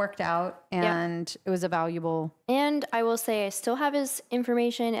 it all worked out, and it was a valuable. And I will say, I still have his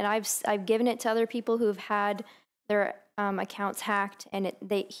information, and I've given it to other people who've had their accounts hacked, and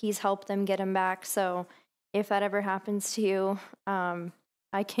he's helped them get them back. So if that ever happens to you,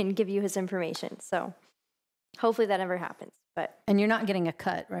 I can give you his information. So hopefully that never happens. And you're not getting a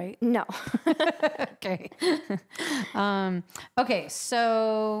cut, right? No. Okay. Okay.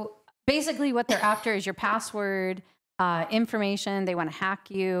 So basically, what they're after is your password, information. They want to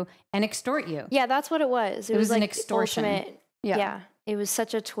hack you and extort you. Yeah, that's what it was. It was like an extortion. Ultimate, yeah. It was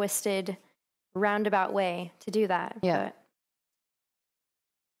such a twisted, roundabout way to do that. Yeah.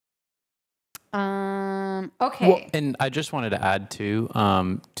 Okay. Well, and I just wanted to add too,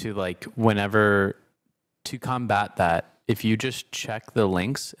 to like whenever to combat that, if you just check the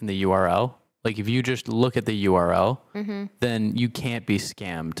links in the URL, like if you just look at the URL, then you can't be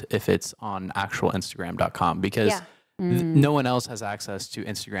scammed if it's on actual Instagram.com, because no one else has access to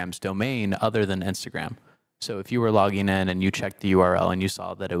Instagram's domain other than Instagram. So if you were logging in and you checked the URL and you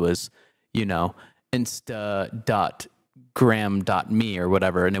saw that it was, insta.gram.me or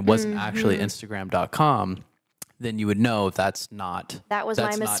whatever, and it wasn't actually Instagram.com, then you would know that was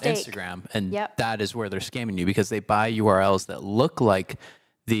my mistake. Not Instagram. And that is where they're scamming you, because they buy URLs that look like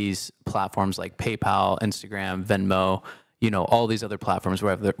these platforms like PayPal, Instagram, Venmo, all these other platforms,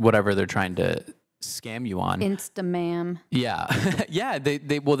 whatever they're trying to scam you on. Instamam. Yeah. Yeah.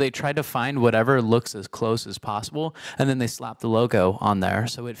 They try to find whatever looks as close as possible, and then they slap the logo on there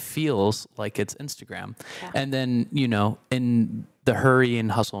so it feels like it's Instagram. Yeah. And then, in the hurry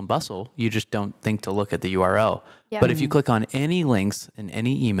and hustle and bustle, you just don't think to look at the URL. Yeah. But if you click on any links in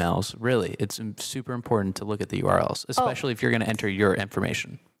any emails, really, it's super important to look at the URLs, especially if you're going to enter your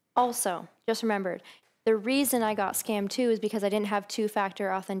information. Also, just remembered, the reason I got scammed too is because I didn't have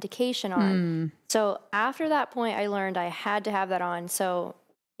two-factor authentication on. So after that point, I learned I had to have that on. So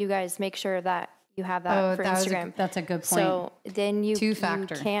you guys make sure that you have that for Instagram. That's a good point. So then you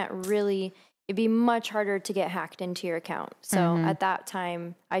can't really, it'd be much harder to get hacked into your account. So at that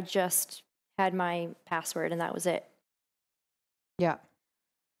time, I just had my password and that was it. Yeah.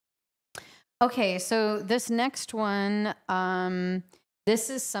 Okay, so this next one,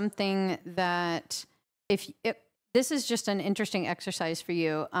 this is something that this is just an interesting exercise for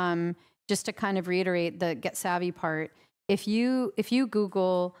you. Just to kind of reiterate the Get Savvy part. If you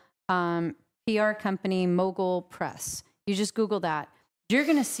Google PR company mogul press, you just Google that, you're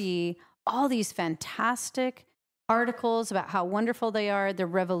going to see all these fantastic articles about how wonderful they are. They're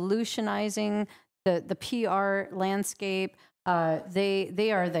revolutionizing the PR landscape.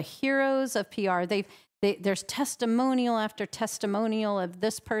 They are the heroes of PR. There's testimonial after testimonial of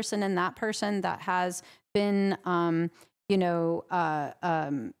this person and that person that has been,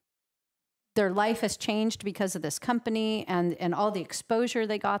 their life has changed because of this company and all the exposure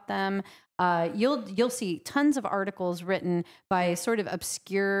they got them. You'll see tons of articles written by sort of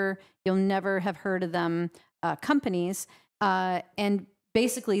obscure, you'll never have heard of them companies, and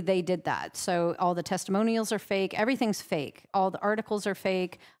basically they did that. So all the testimonials are fake. Everything's fake. All the articles are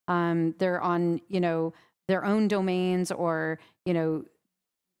fake. They're on, their own domains or,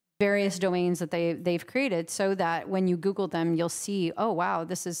 various domains that they've created, so that when you Google them, you'll see, oh, wow,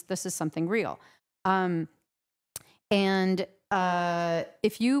 this is something real. And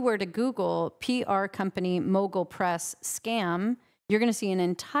if you were to Google PR company mogul press scam, you're going to see an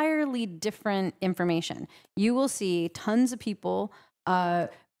entirely different information. You will see tons of people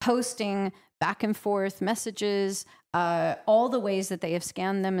posting back and forth messages, all the ways that they have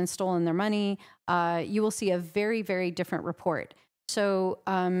scammed them and stolen their money. You will see a very, very different report. So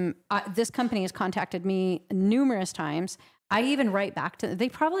this company has contacted me numerous times. I even write back to them. They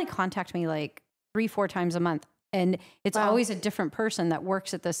probably contact me like 3-4 times a month. and it's Wow. always a different person that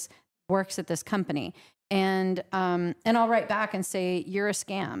works at this company. And I'll write back and say, you're a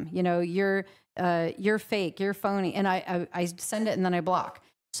scam, you're fake, you're phony. And I send it and then I block.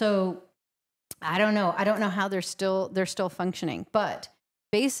 So I don't know how they're still functioning, but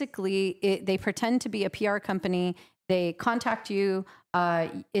basically they pretend to be a PR company. They contact you.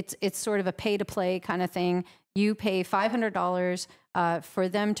 It's sort of a pay to play kind of thing. You pay $500 for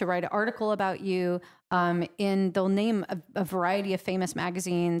them to write an article about you. They'll name a variety of famous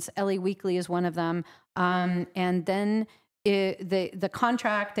magazines. LA Weekly is one of them. And then the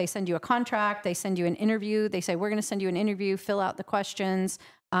contract, they send you a contract, they send you an interview. They say, we're going to send you an interview, fill out the questions,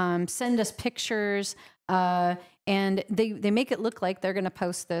 send us pictures. And they make it look like they're going to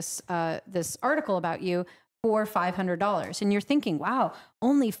post this article about you for $500. And you're thinking, wow,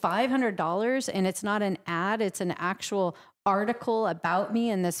 only $500, and it's not an ad, it's an actual article about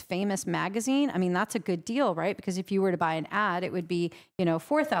me in this famous magazine. I mean, that's a good deal, right? Because if you were to buy an ad, it would be,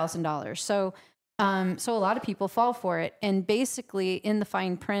 $4,000. So a lot of people fall for it. And basically in the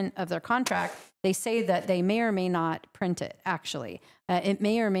fine print of their contract, they say that they may or may not print it, actually. It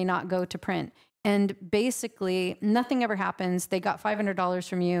may or may not go to print. And basically nothing ever happens. They got $500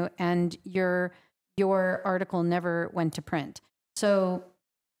 from you, and your article never went to print. So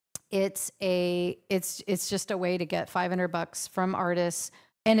it's just a way to get $500 from artists.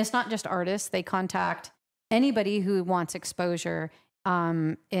 And it's not just artists. They contact anybody who wants exposure.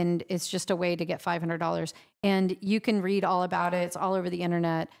 And it's just a way to get $500. And you can read all about it. It's all over the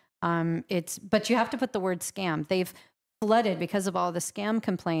internet. But you have to put the word scam. They've flooded, because of all the scam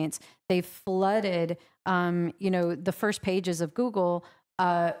complaints, they've flooded, the first pages of Google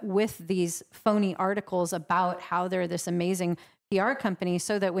with these phony articles about how they're this amazing PR company,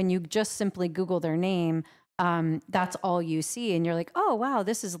 so that when you just simply Google their name, that's all you see. And you're like, oh, wow,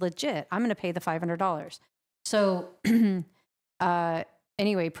 this is legit. I'm going to pay the $500. So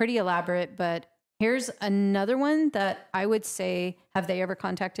anyway, pretty elaborate. But here's another one that I would say, have they ever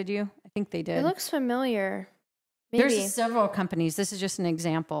contacted you? I think they did. It looks familiar. Maybe. There's several companies. This is just an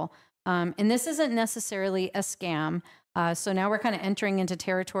example. And this isn't necessarily a scam. So now we're kind of entering into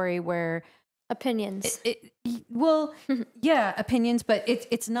territory where Opinions. Yeah, opinions, but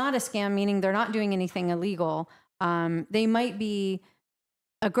it's not a scam, meaning they're not doing anything illegal. They might be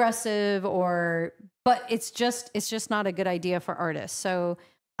aggressive, but it's just not a good idea for artists. So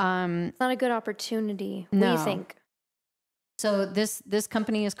It's not a good opportunity. No. What do you think? So this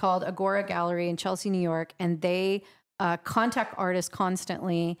company is called Agora Gallery in Chelsea, New York, and they contact artists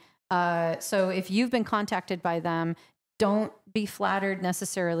constantly. So if you've been contacted by them, don't be flattered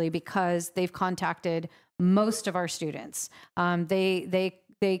necessarily, because they've contacted most of our students.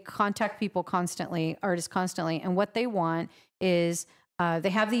 They contact people constantly, artists constantly, and what they want is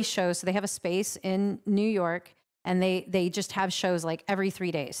they have these shows. So they have a space in New York, and they just have shows like every 3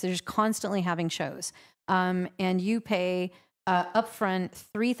 days. They're just constantly having shows, and you pay upfront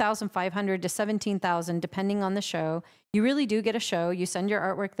 $3,500 to $17,000 depending on the show. You really do get a show. You send your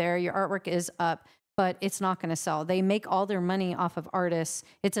artwork there. Your artwork is up, but it's not going to sell. They make all their money off of artists.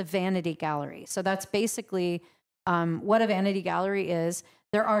 It's a vanity gallery. So that's basically what a vanity gallery is.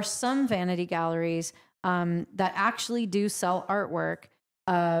 There are some vanity galleries that actually do sell artwork,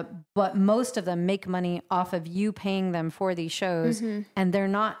 but most of them make money off of you paying them for these shows, and they're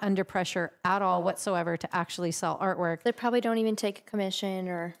not under pressure at all whatsoever to actually sell artwork. They probably don't even take a commission,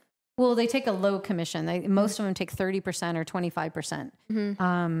 or... Well, they take a low commission. Most of them take 30% or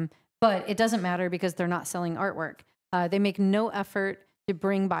 25%. But it doesn't matter, because they're not selling artwork. They make no effort to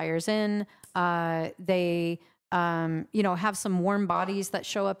bring buyers in. They have some warm bodies that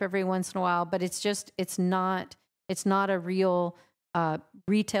show up every once in a while, but it's not a real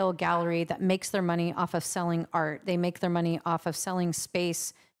retail gallery that makes their money off of selling art. They make their money off of selling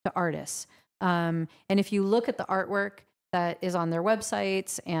space to artists. And if you look at the artwork that is on their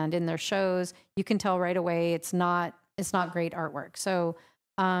websites and in their shows, you can tell right away it's not great artwork. So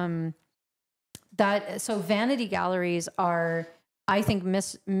vanity galleries are, I think,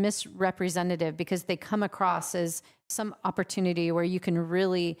 misrepresentative, because they come across as some opportunity where you can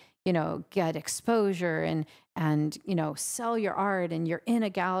really, get exposure and sell your art, and you're in a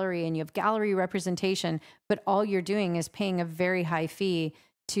gallery and you have gallery representation, but all you're doing is paying a very high fee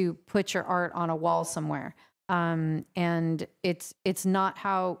to put your art on a wall somewhere. And it's not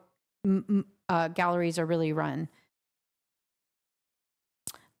how galleries are really run.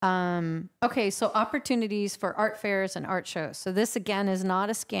 Okay, so opportunities for art fairs and art shows. So this, again, is not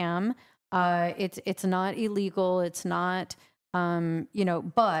a scam. It's not illegal. It's not,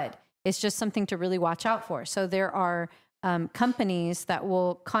 but it's just something to really watch out for. So there are companies that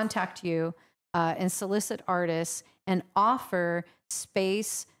will contact you and solicit artists and offer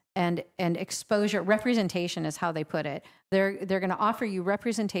space and exposure. Representation is how they put it. They're going to offer you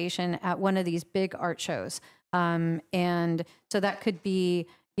representation at one of these big art shows, and so that could be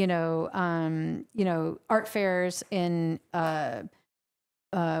art fairs in what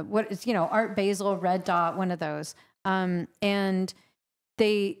is Art Basel, Red Dot, one of those, and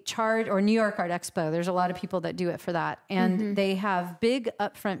they charge, or New York Art Expo. There's a lot of people that do it for that, and they have big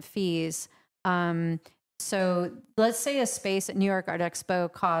upfront fees. So let's say a space at New York Art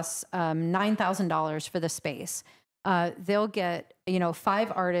Expo costs $9,000 for the space. They'll get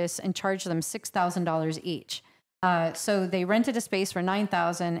 5 artists and charge them $6,000 each. So they rented a space for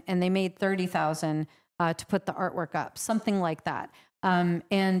 $9,000 and they made $30,000 to put the artwork up, something like that.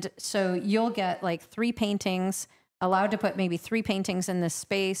 And so you'll get like 3 paintings, allowed to put maybe 3 paintings in this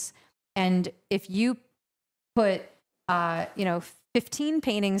space. And if you put 15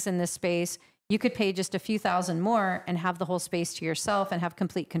 paintings in this space, you could pay just a few thousand more and have the whole space to yourself and have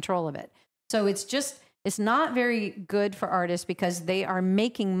complete control of it. So it's not very good for artists because they are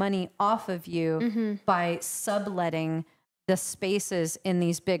making money off of you by subletting the spaces in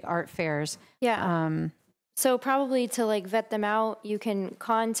these big art fairs. Yeah. So probably to like vet them out, you can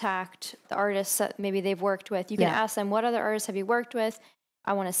contact the artists that maybe they've worked with. You can ask them, what other artists have you worked with?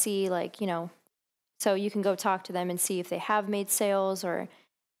 I want to see so you can go talk to them and see if they have made sales or,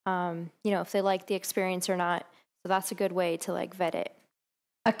 if they like the experience or not. So that's a good way to like vet it.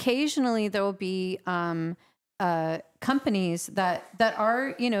 Occasionally there will be companies that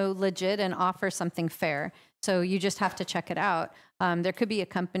are, legit and offer something fair. So you just have to check it out. There could be a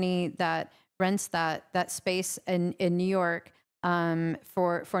company that rents that space in New York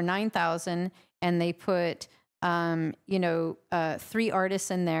for $9,000, and they put 3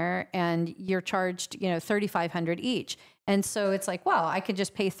 artists in there, and you're charged $3,500 each. And so it's like, wow, I could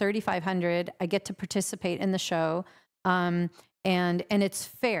just pay $3,500. I get to participate in the show, and it's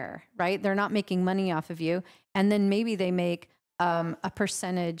fair, right? They're not making money off of you, and then maybe they make a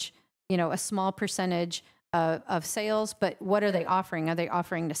percentage, a small percentage of sales. But what are they offering? Are they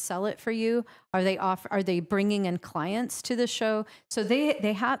offering to sell it for you? Are they bringing in clients to the show? So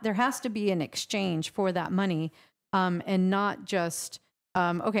there has to be an exchange for that money, and not just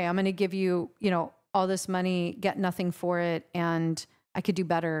okay, I'm going to give you all this money, get nothing for it, and I could do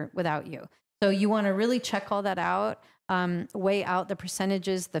better without you. So you want to really check all that out, weigh out the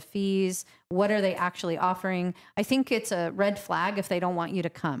percentages, the fees. What are they actually offering? I think it's a red flag if they don't want you to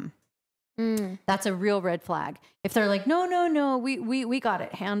come. That's a real red flag. If they're like, no, we got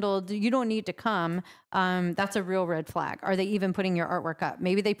it handled, you don't need to come, that's a real red flag. Are they even putting your artwork up?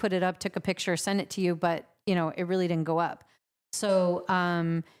 Maybe they put it up, took a picture, sent it to you, but it really didn't go up. So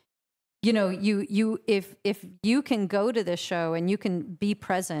if you can go to this show and you can be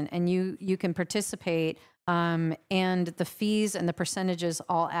present and you can participate, and the fees and the percentages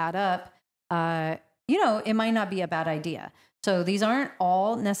all add up, it might not be a bad idea. So these aren't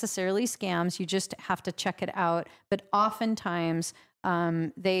all necessarily scams. You just have to check it out. But oftentimes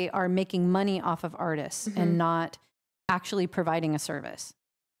they are making money off of artists and not actually providing a service.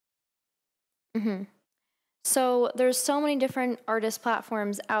 So there's so many different artist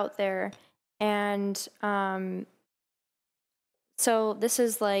platforms out there. And so this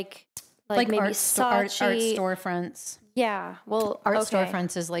is like maybe art Saatchi. storefronts. Yeah. Well, art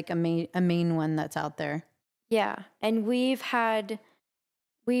storefronts is like a main one that's out there. Yeah. And we've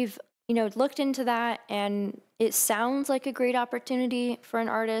looked into that, and it sounds like a great opportunity for an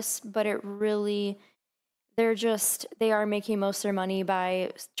artist, but they are making most of their money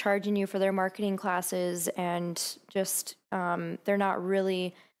by charging you for their marketing classes, and just, they're not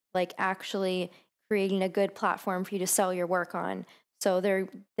really like actually creating a good platform for you to sell your work on. So they're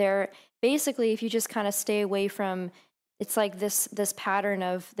basically, if you just kind of stay away from, it's like this pattern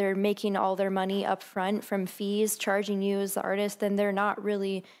of they're making all their money up front from fees, charging you as the artist, then it's not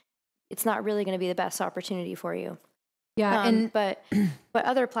really going to be the best opportunity for you. Yeah. But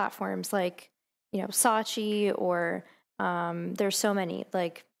other platforms like, Saatchi, or there's so many,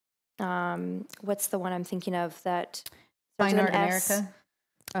 like, what's the one I'm thinking of that? Fine Art America.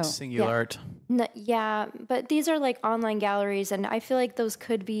 Oh, Singular Art. Yeah, but these are like online galleries, and I feel like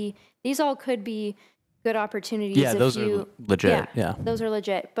these all could be good opportunities. Yeah, those are legit. Yeah, those are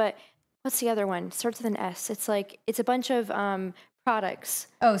legit. But what's the other one? Starts with an S. It's a bunch of products.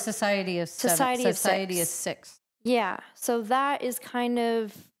 Oh, Society of Six. Yeah, so that is kind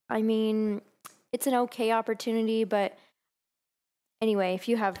of, it's an okay opportunity, but anyway, if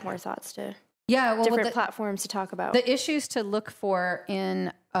you have more thoughts to different platforms to talk about. The issues to look for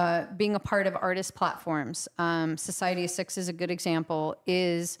in being a part of artist platforms, Society of Six is a good example,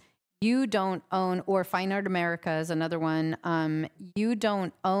 is you don't own, or Fine Art America is another one. You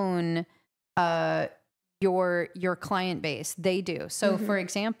don't own your client base. They do. So, for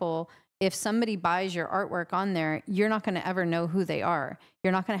example, if somebody buys your artwork on there, you're not going to ever know who they are.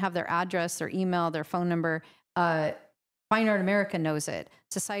 You're not going to have their address, their email, their phone number. Fine Art America knows it.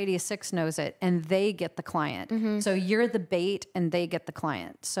 Society of Six knows it, and they get the client. So you're the bait, and they get the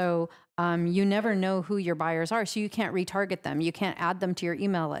client. So you never know who your buyers are. So you can't retarget them. You can't add them to your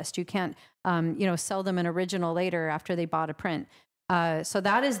email list. You can't, sell them an original later after they bought a print. So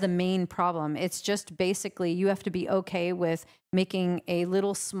that is the main problem. It's just basically you have to be okay with making a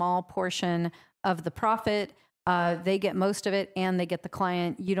little small portion of the profit. They get most of it, and they get the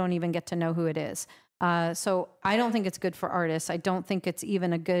client. You don't even get to know who it is. So I don't think it's good for artists. I don't think it's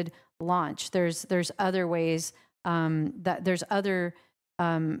even a good launch. There's other ways there's other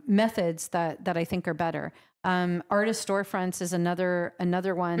methods that I think are better. Artist storefronts is another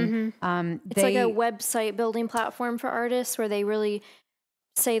one. It's like a website building platform for artists where they really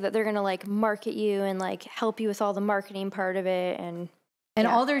say that they're going to like market you and like help you with all the marketing part of it. And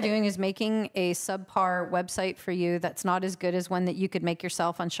all they're doing is making a subpar website for you that's not as good as one that you could make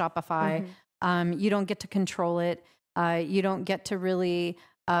yourself on Shopify. You don't get to control it. You don't get to really,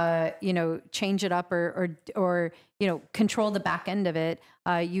 change it up or control the back end of it.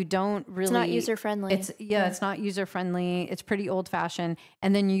 You don't really. It's not user friendly. It's not user friendly. It's pretty old fashioned.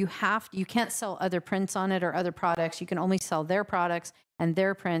 And then you can't sell other prints on it or other products. You can only sell their products and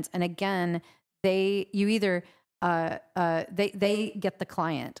their prints. And again, they get the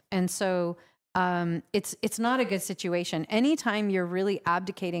client. And so it's not a good situation. Anytime you're really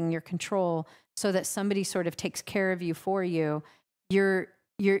abdicating your control so that somebody sort of takes care of you for you,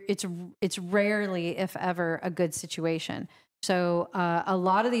 it's rarely, if ever, a good situation. So a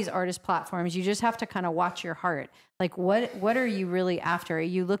lot of these artist platforms, you just have to kind of watch your heart. Like, what are you really after? Are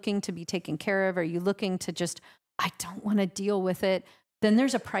you looking to be taken care of? Are you looking to just, I don't want to deal with it? Then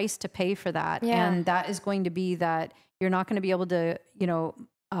there's a price to pay for that. Yeah. And that is going to be that you're not going to be able to,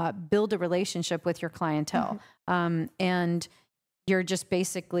 build a relationship with your clientele. And you're just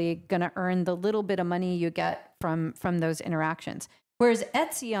basically going to earn the little bit of money you get from those interactions. Whereas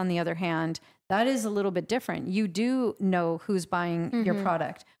Etsy, on the other hand, that is a little bit different. You do know who's buying your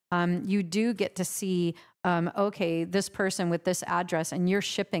product. You do get to see, okay, this person with this address, and you're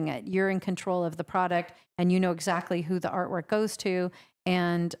shipping it. You're in control of the product, and you know exactly who the artwork goes to.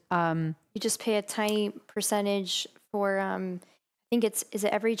 And you just pay a tiny percentage for, I think is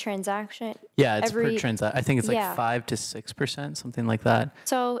it every transaction? Yeah, it's per transaction. I think it's like 5 to 6%, something like that.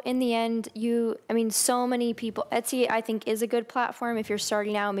 So in the end, so many people, Etsy, I think, is a good platform. If you're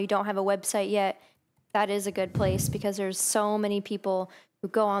starting out and you don't have a website yet, that is a good place because there's so many people who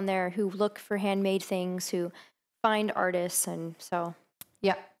go on there who look for handmade things, who find artists. And so.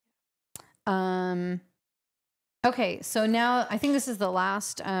 Yeah. Okay, so now I think this is the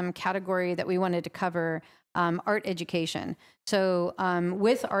last category that we wanted to cover, art education. So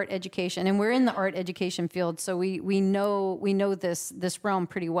with art education, and we're in the art education field, so we know this realm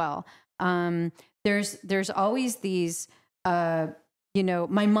pretty well. There's always these, my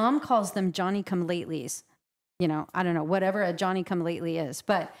mom calls them Johnny-come-latelys. I don't know, whatever a Johnny-come-lately is,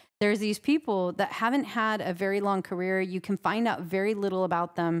 but there's these people that haven't had a very long career. You can find out very little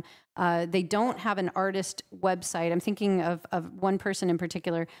about them. They don't have an artist website. I'm thinking of one person in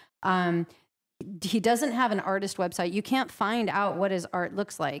particular. He doesn't have an artist website. You can't find out what his art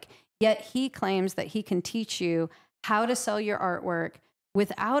looks like. Yet he claims that he can teach you how to sell your artwork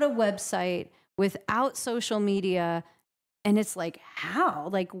without a website, without social media. And it's like, how?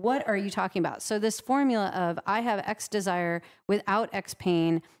 Like, what are you talking about? So this formula of I have X desire without X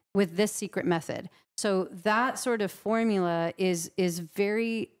pain with this secret method. So that sort of formula is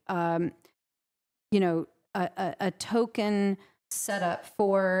very, a token setup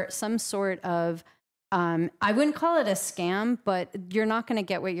for some sort of, I wouldn't call it a scam, but you're not going to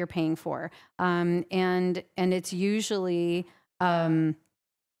get what you're paying for. And it's usually scam-y,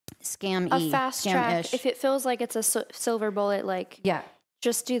 a fast scam-ish. track. If it feels like it's a silver bullet, like,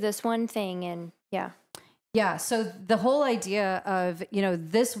 just do this one thing and Yeah. So the whole idea of,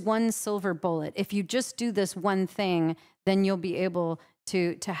 this one silver bullet, if you just do this one thing, then you'll be able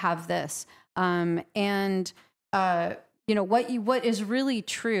to have this. What is really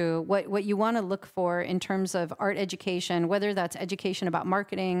true, what you want to look for in terms of art education, whether that's education about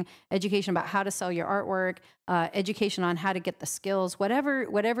marketing, education about how to sell your artwork, education on how to get the skills,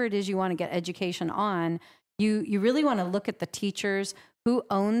 whatever it is you want to get education on, you really want to look at the teachers. Who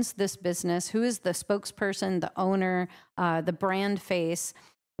owns this business? Who is the spokesperson, the owner, the brand face?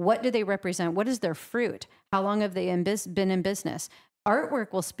 What do they represent? What is their fruit? How long have they been in business?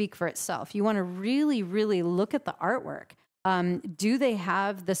 artwork will speak for itself. You want to really, really look at the artwork. Do they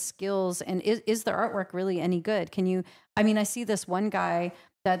have the skills, and is their artwork really any good? I see this one guy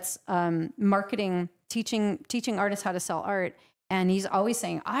that's marketing, teaching artists how to sell art. And he's always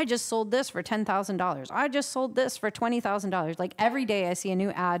saying, I just sold this for $10,000. I just sold this for $20,000. Like every day I see a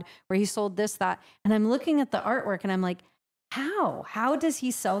new ad where he sold this, that. And I'm looking at the artwork and I'm like, how does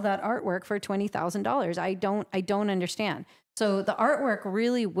he sell that artwork for $20,000? I don't understand. So the artwork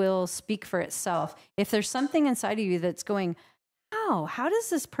really will speak for itself. If there's something inside of you that's going, how does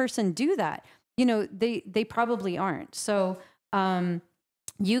this person do that? They probably aren't. So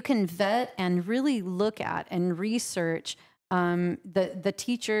you can vet and really look at and research the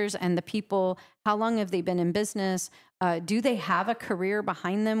teachers and the people. How long have they been in business? Do they have a career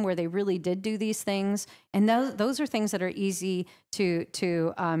behind them where they really did do these things? And those are things that are easy to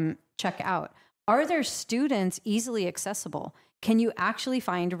check out. Are their students easily accessible? Can you actually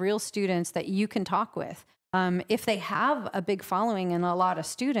find real students that you can talk with? If they have a big following and a lot of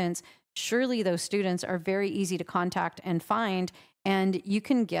students, surely those students are very easy to contact and find, and you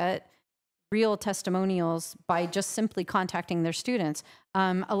can get real testimonials by just simply contacting their students.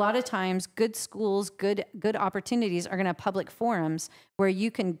 A lot of times, good schools, good opportunities are going to have public forums where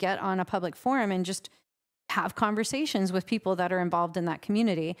you can get on a public forum and just have conversations with people that are involved in that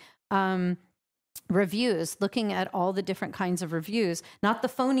community. Reviews, looking at all the different kinds of reviews, not the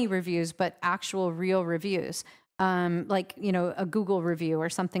phony reviews, but actual real reviews, like, a Google review or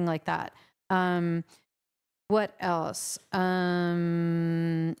something like that. What else?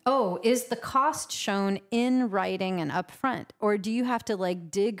 Is the cost shown in writing and upfront? Or do you have to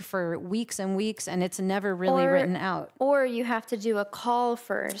dig for weeks and weeks and it's never really written out? Or you have to do a call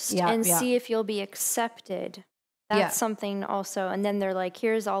first see if you'll be accepted. That's something also. And then they're like,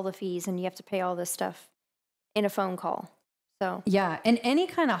 here's all the fees and you have to pay all this stuff in a phone call. So yeah, and any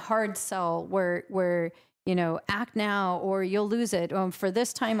kind of hard sell where act now or you'll lose it. For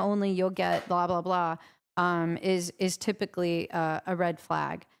this time only, you'll get blah, blah, blah. Is typically a red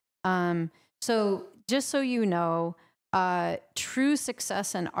flag. So just so you know, true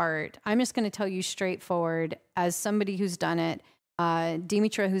success in art, I'm just going to tell you straightforward as somebody who's done it,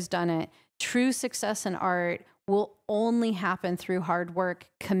 Dimitra who's done it, true success in art will only happen through hard work,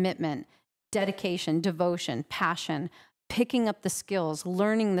 commitment, dedication, devotion, passion, picking up the skills,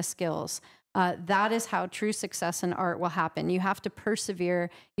 learning the skills. That is how true success in art will happen. You have to persevere.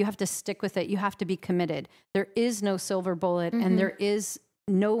 You have to stick with it. You have to be committed. There is no silver bullet, and there is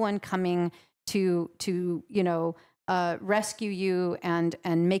no one coming to rescue you and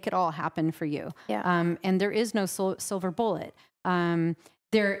make it all happen for you. Yeah. And there is no silver bullet.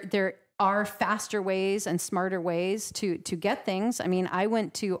 There are faster ways and smarter ways to get things. I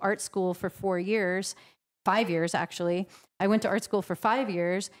went to art school for 5 years actually. I went to art school for 5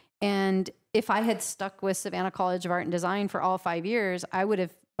 years. And if I had stuck with Savannah College of Art and Design for all 5 years,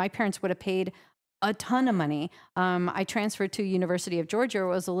 my parents would have paid a ton of money. I transferred to University of Georgia, where it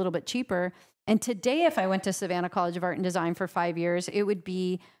was a little bit cheaper. And today, if I went to Savannah College of Art and Design for 5 years, it would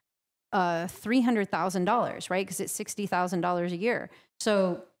be $300,000, right? Because it's $60,000 a year.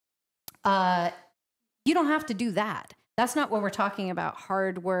 So you don't have to do that. That's not what we're talking about.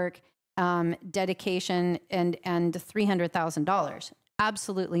 Hard work, dedication, and $300,000.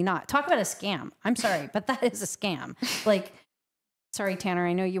 Absolutely not. Talk about a scam. I'm sorry, but that is a scam. Sorry, Tanner,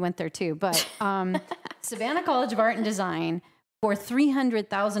 I know you went there too, but Savannah College of Art and Design for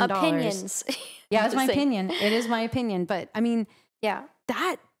 $300,000. Opinions. Yeah, it's my opinion. It is my opinion, but yeah,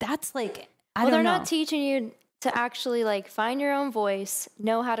 that's I don't know. They're not teaching you to actually find your own voice,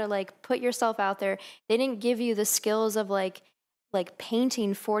 know how to put yourself out there. They didn't give you the skills of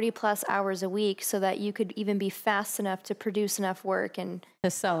painting 40 plus hours a week so that you could even be fast enough to produce enough work and to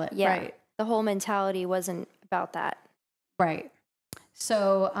sell it. Yeah, right. The whole mentality wasn't about that. Right.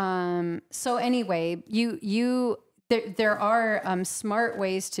 So, anyway, there are smart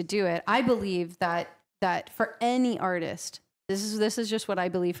ways to do it. I believe that for any artist, this is just what I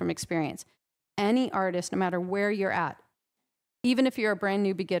believe from experience. Any artist, no matter where you're at, even if you're a brand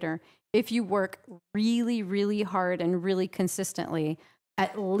new beginner, if you work really, really hard and really consistently,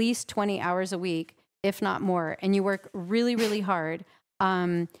 at least 20 hours a week, if not more, and you work really, really hard,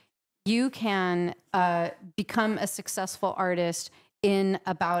 you can become a successful artist in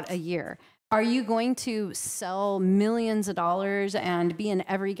about a year. Are you going to sell millions of dollars and be in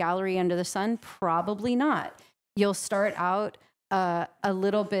every gallery under the sun? Probably not. You'll start out a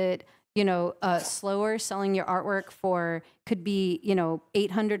little bit slower, selling your artwork for could be,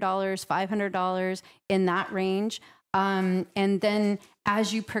 $800, $500 in that range. And then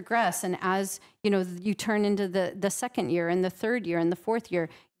as you progress and as, you turn into the second year and the third year and the fourth year,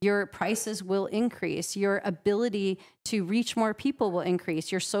 your prices will increase. Your ability to reach more people will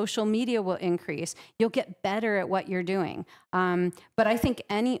increase. Your social media will increase. You'll get better at what you're doing. But I think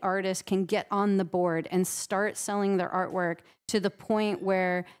any artist can get on the board and start selling their artwork to the point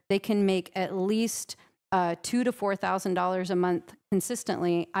where they can make at least $2,000 to $4,000 a month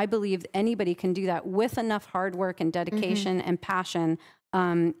consistently. I believe anybody can do that with enough hard work and dedication and passion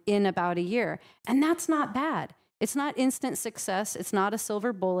in about a year. And that's not bad. It's not instant success. It's not a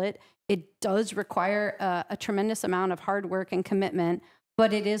silver bullet. It does require a tremendous amount of hard work and commitment,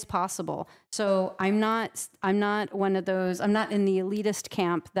 but it is possible. So I'm not one of those, I'm not in the elitist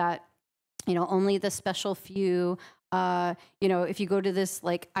camp that, only the special few, if you go to this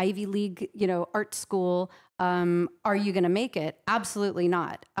like Ivy League, art school, are you going to make it? Absolutely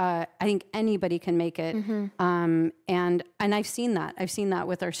not. I think anybody can make it. And I've seen that. I've seen that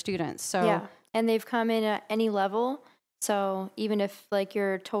with our students. So yeah. And they've come in at any level. So even if like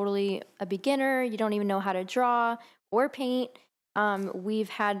you're totally a beginner, you don't even know how to draw or paint, we've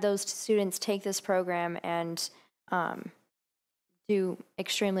had those students take this program and do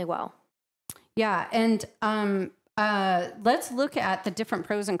extremely well. Yeah. And let's look at the different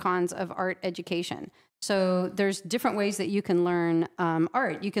pros and cons of art education. So there's different ways that you can learn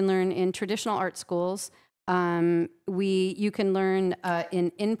art. You can learn in traditional art schools. You can learn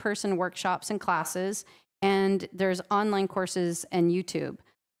in in-person workshops and classes, and there's online courses and YouTube.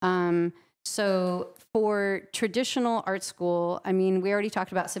 So for traditional art school, I mean, we already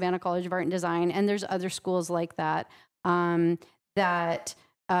talked about Savannah College of Art and Design, and there's other schools like that. In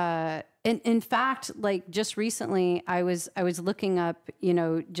fact, like just recently, I was looking up,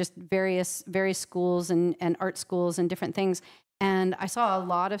 just various schools and art schools and different things, and I saw a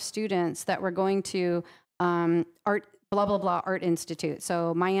lot of students that were going to art blah blah blah art institute.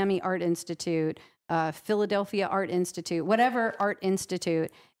 So Miami Art Institute, Philadelphia Art Institute, whatever art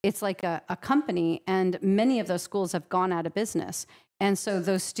institute. It's like a company, and many of those schools have gone out of business. And so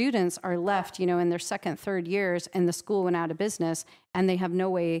those students are left, in their second, third years, and the school went out of business, and they have no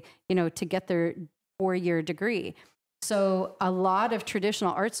way, to get their 4-year degree. So a lot of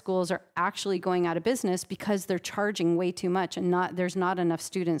traditional art schools are actually going out of business because they're charging way too much, and there's not enough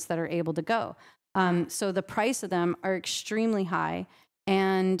students that are able to go. So the price of them are extremely high,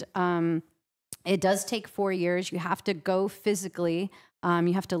 and it does take 4 years. You have to go physically.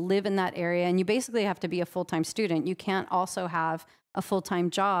 You have to live in that area, and you basically have to be a full-time student. You can't also have a full-time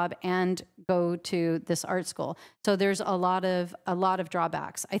job and go to this art school. So there's a lot of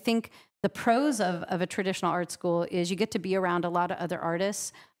drawbacks. I think the pros of a traditional art school is you get to be around a lot of other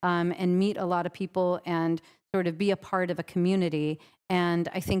artists and meet a lot of people and sort of be a part of a community. And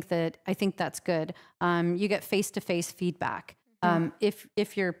I think that's good. You get face-to-face feedback.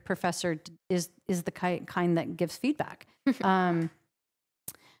 If your professor is the kind that gives feedback.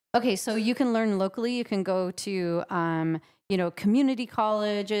 Okay, so you can learn locally. You can go to community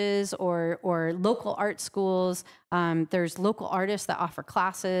colleges or local art schools. There's local artists that offer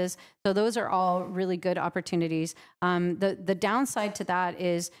classes. So those are all really good opportunities. The downside to that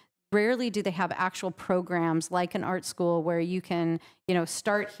is rarely do they have actual programs like an art school where you can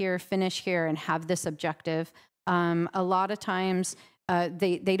start here, finish here, and have this objective. A lot of times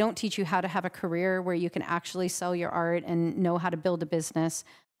they don't teach you how to have a career where you can actually sell your art and know how to build a business.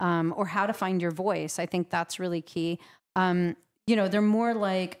 Or how to find your voice. I think that's really key. They're more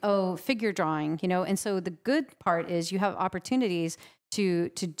like, figure drawing, and so the good part is you have opportunities to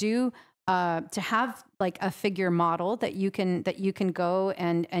have like a figure model that you can go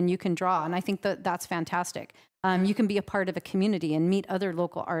and you can draw. And I think that's fantastic. You can be a part of a community and meet other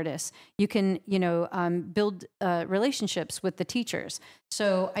local artists. You can, build relationships with the teachers.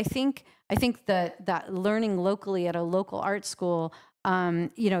 So I think that learning locally at a local art school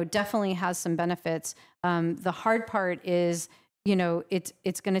definitely has some benefits. The hard part is,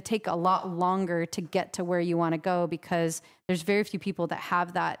 it's going to take a lot longer to get to where you want to go because there's very few people that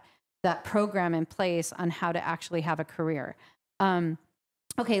have that program in place on how to actually have a career.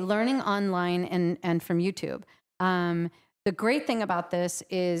 Okay, learning online and from YouTube. The great thing about this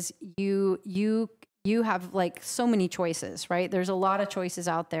is you have like so many choices, right? There's a lot of choices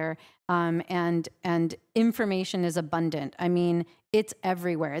out there, and information is abundant. I mean, it's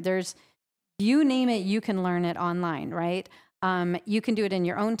everywhere. You name it, you can learn it online, right? You can do it in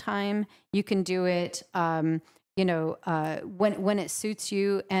your own time. You can do it, when it suits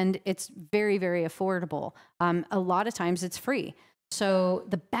you, and it's very, very affordable. A lot of times it's free. So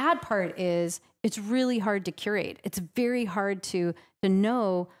the bad part is it's really hard to curate. It's very hard to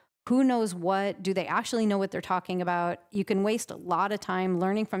know who knows what? Do they actually know what they're talking about? You can waste a lot of time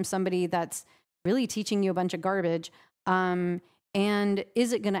learning from somebody that's really teaching you a bunch of garbage. And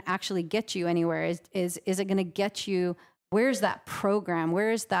is it going to actually get you anywhere? Is it going to get you? Where's that program?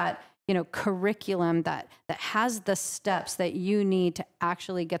 Where is that, curriculum that has the steps that you need to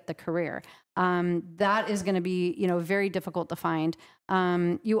actually get the career? That is going to be, very difficult to find.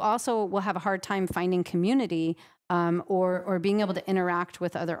 You also will have a hard time finding community, or being able to interact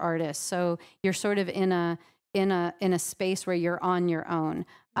with other artists. So you're sort of in a space where you're on your own.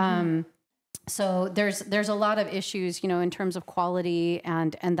 So there's a lot of issues, in terms of quality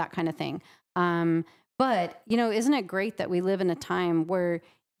and that kind of thing. But, isn't it great that we live in a time where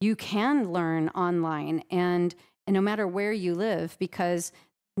you can learn online and no matter where you live, because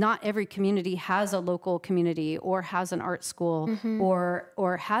not every community has a local community or has an art school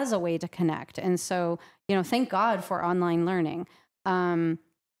or has a way to connect. And so, thank God for online learning. The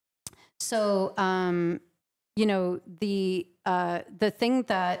thing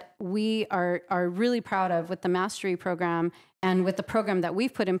that we are really proud of with the mastery program and with the program that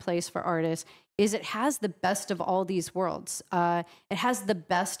we've put in place for artists is it has the best of all these worlds. It has the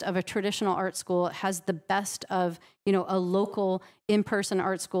best of a traditional art school. It has the best of, a local in-person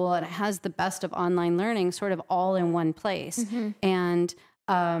art school, and it has the best of online learning sort of all in one place. And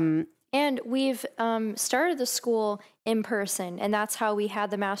we've started the school in person, and that's how we had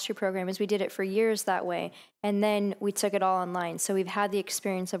the mastery program, is we did it for years that way. And then we took it all online. So we've had the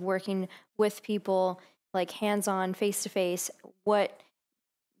experience of working with people, like hands-on, face-to-face, what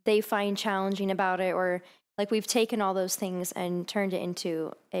they find challenging about it, or like we've taken all those things and turned it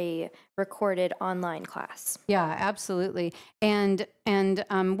into a recorded online class. Yeah, absolutely. And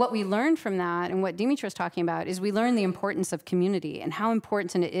what we learned from that, and what Dimitra is talking about, is we learned the importance of community and how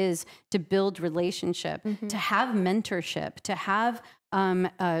important it is to build relationship, to have mentorship, to have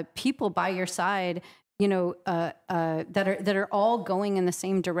people by your side, that are all going in the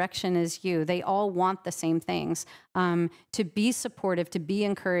same direction as you. They all want the same things. To be supportive, to be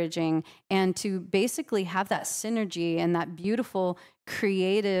encouraging, and to basically have that synergy and that beautiful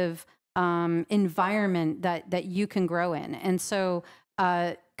creative environment that you can grow in. And so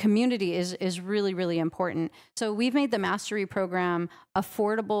community is really, really important. So we've made the mastery program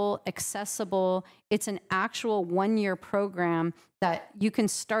affordable, accessible. It's an actual 1-year program that you can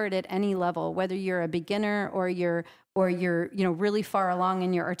start at any level, whether you're a beginner or you're really far along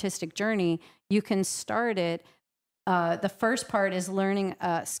in your artistic journey. You can start it. The first part is learning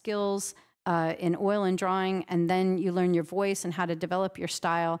skills in oil and drawing, and then you learn your voice and how to develop your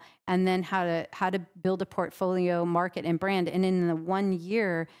style, and then how to build a portfolio, market, and brand. And in the 1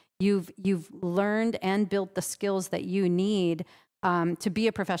 year, you've learned and built the skills that you need to be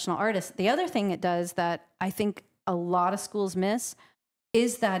a professional artist. The other thing it does that I think a lot of schools miss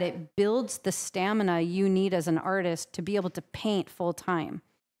is that it builds the stamina you need as an artist to be able to paint full time.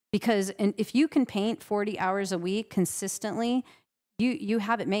 Because if you can paint 40 hours a week consistently, you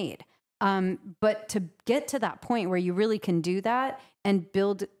have it made. But to get to that point where you really can do that and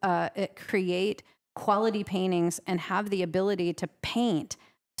build, create quality paintings and have the ability to paint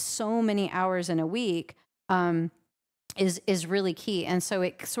so many hours in a week is really key. And so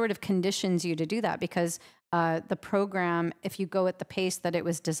it sort of conditions you to do that, because the program, if you go at the pace that it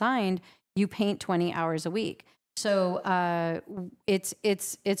was designed, you paint 20 hours a week. So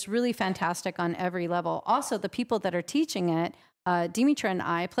it's really fantastic on every level. Also, the people that are teaching it, Dimitra and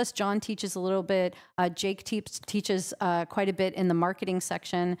I, plus John teaches a little bit. Jake teaches quite a bit in the marketing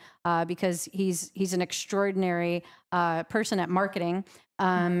section because he's an extraordinary person at marketing.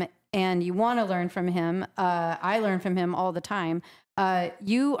 And you want to learn from him. I learn from him all the time.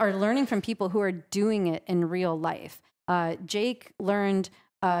 You are learning from people who are doing it in real life. Jake learned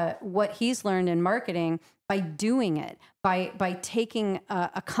what he's learned in marketing by doing it, by taking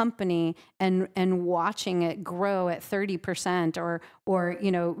a company and watching it grow at 30% or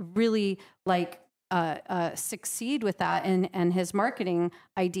really like succeed with that and his marketing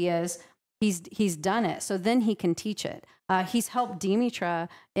ideas. He's done it, so then he can teach it. He's helped Dimitra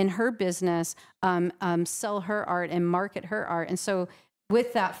in her business sell her art and market her art. And so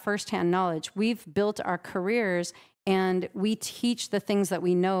with that firsthand knowledge, we've built our careers and we teach the things that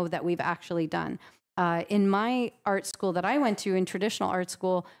we know that we've actually done. In my art school that I went to, in traditional art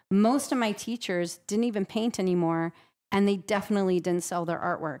school, most of my teachers didn't even paint anymore, and they definitely didn't sell their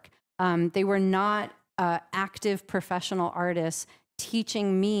artwork. They were not active professional artists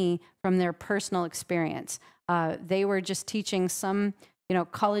teaching me from their personal experience. They were just teaching some,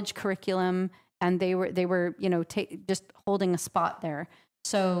 college curriculum, and they were, just holding a spot there.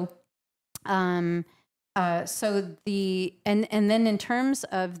 So, And then in terms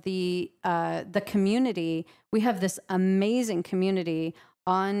of the community, we have this amazing community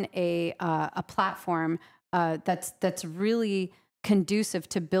on a platform that's really conducive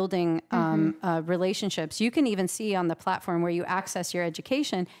to building relationships. You can even see on the platform where you access your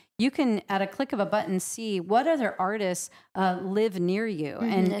education, you can at a click of a button see what other artists live near you,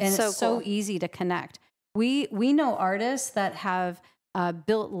 and It's so it's so cool. easy to connect. We know artists that have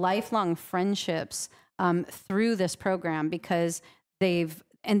built lifelong friendships through this program because they've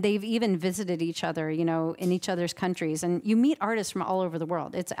even visited each other, in each other's countries, and you meet artists from all over the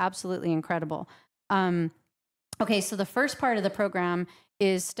world. It's absolutely incredible. Um, Okay, so the first part of the program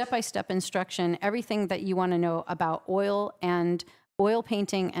is step-by-step instruction, everything that you want to know about oil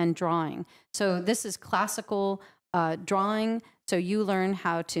painting and drawing. So this is classical drawing. So you learn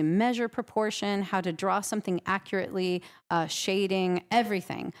how to measure proportion, how to draw something accurately, shading,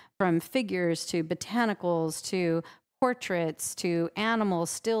 everything from figures to botanicals to portraits to animals,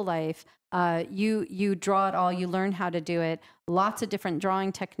 still life. You draw it all. You learn how to do it. Lots of different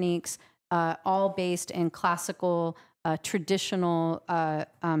drawing techniques, all based in classical, traditional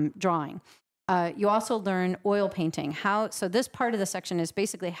drawing. You also learn oil painting. So this part of the section is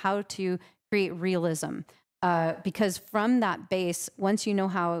basically how to create realism. Because from that base, once you know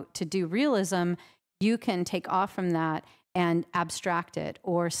how to do realism, you can take off from that and abstract it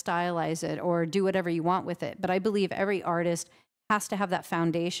or stylize it or do whatever you want with it. But I believe every artist has to have that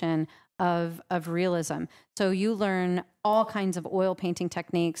foundation of realism. So you learn all kinds of oil painting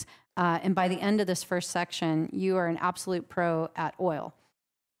techniques. And by the end of this first section, you are an absolute pro at oil.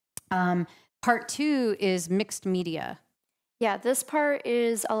 Part 2 is mixed media. Yeah, this part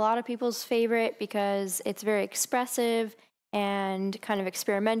is a lot of people's favorite because it's very expressive and kind of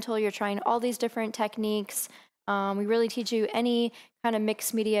experimental. You're trying all these different techniques. We really teach you any kind of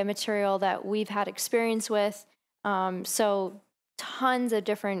mixed media material that we've had experience with. So tons of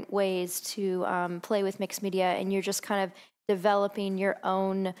different ways to play with mixed media, and you're just kind of developing your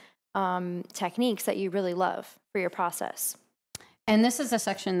own techniques that you really love for your process. And this is a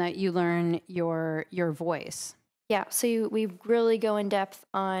section that you learn your voice. Yeah, so we really go in depth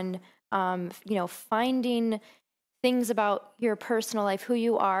on, finding things about your personal life, who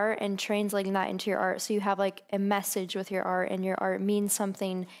you are, and translating that into your art. So you have like a message with your art, and your art means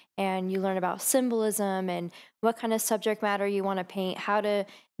something, and you learn about symbolism and what kind of subject matter you want to paint, how to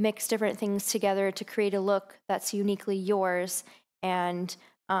mix different things together to create a look that's uniquely yours, and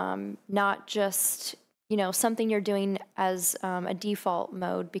not just something you're doing as a default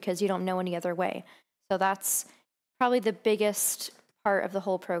mode because you don't know any other way. So that's probably the biggest part of the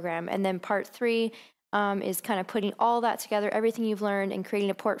whole program. And then part 3 is kind of putting all that together, everything you've learned, and creating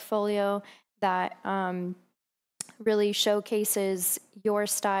a portfolio that really showcases your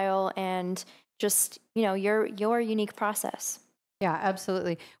style and just your unique process. Yeah,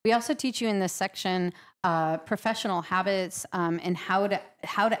 absolutely. We also teach you in this section professional habits and how to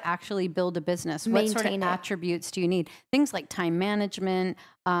actually build a business. What sort of Maintain it. attributes do you need? Things like time management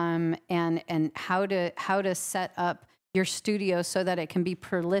and how to set up your studio so that it can be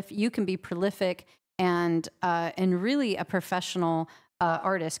prolific. You can be prolific and really a professional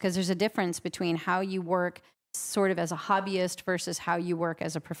artist, because there's a difference between how you work sort of as a hobbyist versus how you work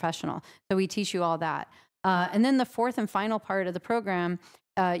as a professional. So we teach you all that. And then the fourth and final part of the program,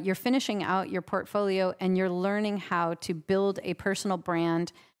 you're finishing out your portfolio and you're learning how to build a personal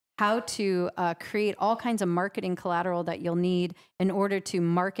brand, how to create all kinds of marketing collateral that you'll need in order to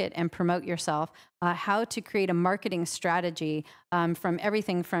market and promote yourself, how to create a marketing strategy from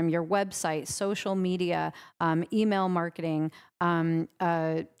everything from your website, social media, email marketing,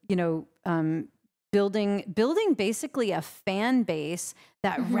 building basically a fan base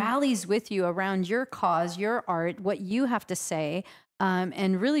that rallies with you around your cause, your art, what you have to say,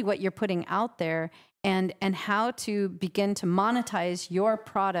 and really what you're putting out there, and how to begin to monetize your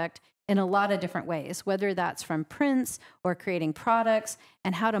product in a lot of different ways, whether that's from prints or creating products,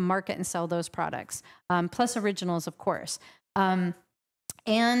 and how to market and sell those products, plus originals, of course. And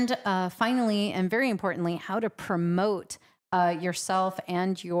finally, and very importantly, how to promote yourself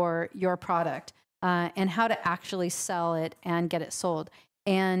and your product, and how to actually sell it and get it sold.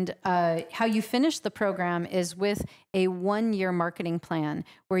 And how you finish the program is with a 1-year marketing plan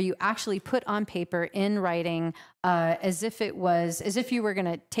where you actually put on paper in writing as if you were going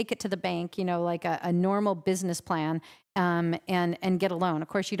to take it to the bank, like a normal business plan, and get a loan. Of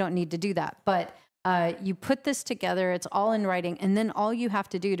course, you don't need to do that, but you put this together, it's all in writing, and then all you have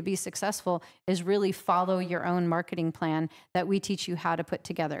to do to be successful is really follow your own marketing plan that we teach you how to put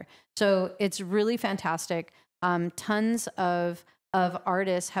together. So it's really fantastic. Tons of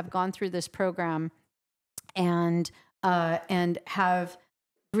artists have gone through this program and have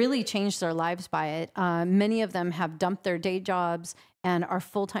really changed their lives by it. Many of them have dumped their day jobs and are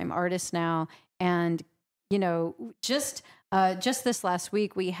full-time artists now. And just this last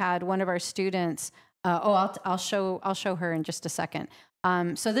week, we had one of our students. I'll show her in just a second.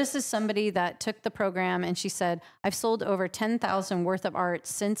 So this is somebody that took the program, and she said, "I've sold over 10,000 worth of art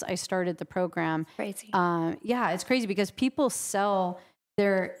since I started the program." Crazy. Yeah, it's crazy because people sell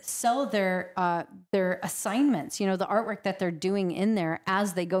their assignments, the artwork that they're doing in there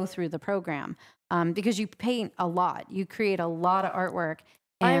as they go through the program. Because you paint a lot, you create a lot of artwork.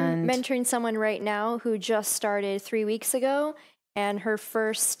 I'm mentoring someone right now who just started 3 weeks ago, and her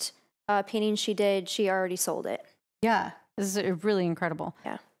first painting she did, she already sold it. Yeah, this is really incredible.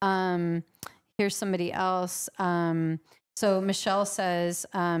 Yeah. Here's somebody else. So Michelle says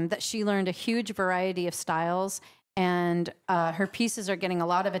that she learned a huge variety of styles, and her pieces are getting a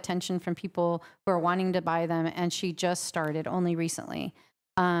lot of attention from people who are wanting to buy them, and she just started only recently.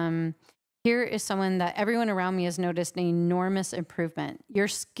 Here is someone that everyone around me has noticed an enormous improvement. Your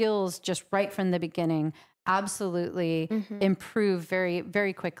skills just right from the beginning absolutely improve very,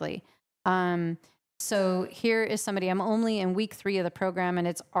 very quickly. So here is somebody, I'm only in week 3 of the program, and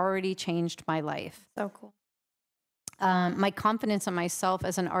it's already changed my life. So cool. My confidence in myself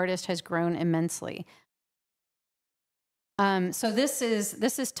as an artist has grown immensely. So this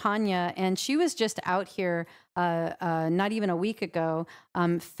is Tanya, and she was just out here not even a week ago,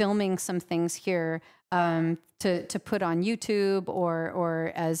 filming some things here to put on YouTube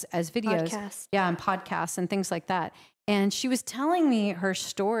or as videos, Podcast. yeah, and podcasts and things like that. And she was telling me her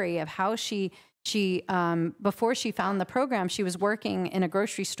story of how she before she found the program, she was working in a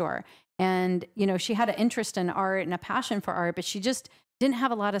grocery store, and she had an interest in art and a passion for art, but she just didn't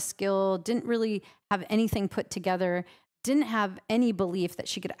have a lot of skill, didn't really have anything put together, didn't have any belief that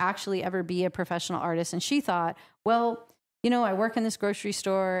she could actually ever be a professional artist. And she thought, well, I work in this grocery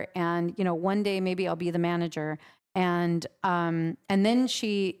store, and one day maybe I'll be the manager. And then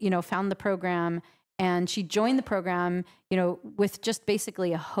she found the program, and she joined the program with just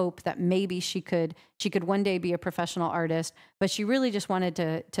basically a hope that maybe she could one day be a professional artist. But she really just wanted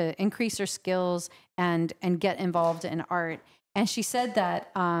to increase her skills and get involved in art. And she said that,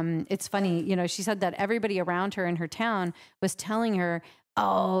 it's funny, she said that everybody around her in her town was telling her,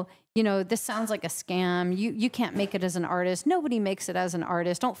 "Oh, this sounds like a scam. You can't make it as an artist. Nobody makes it as an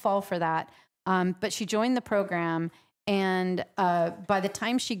artist. Don't fall for that." But she joined the program, and by the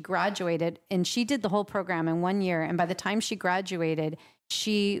time she graduated, and she did the whole program in 1 year, and by the time she graduated,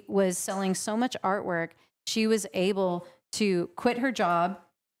 she was selling so much artwork, she was able to quit her job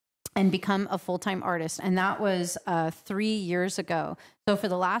and become a full-time artist. And that was 3 years ago. So for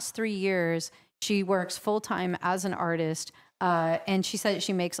the last 3 years, she works full-time as an artist. And she said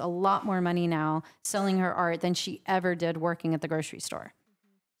she makes a lot more money now selling her art than she ever did working at the grocery store.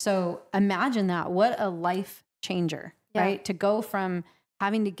 So imagine that. What a life changer, right? To go from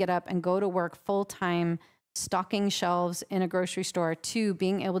having to get up and go to work full-time, stocking shelves in a grocery store, to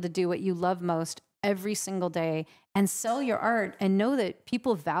being able to do what you love most every single day and sell your art and know that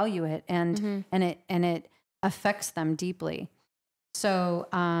people value it and it affects them deeply. So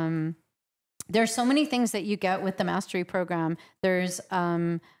there's so many things that you get with the mastery program. There's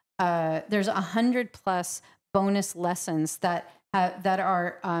 100+ bonus lessons that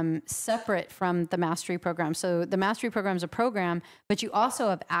are separate from the mastery program. So the mastery program is a program, but you also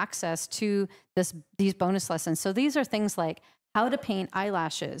have access to these bonus lessons. So these are things like how to paint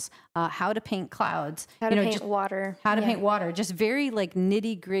eyelashes, how to paint clouds, how to paint water, how to paint water, just very like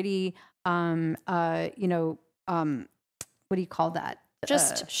nitty gritty, what do you call that?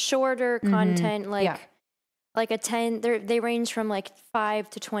 Just shorter content, like a 10, they range from like 5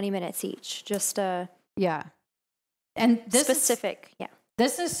 to 20 minutes each. Just yeah. And this specific.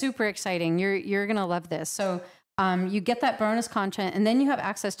 This is super exciting. You're going to love this. So you get that bonus content, and then you have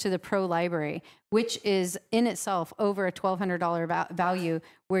access to the pro library, which is in itself over a $1,200 value,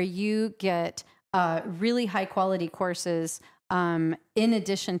 where you get really high quality courses in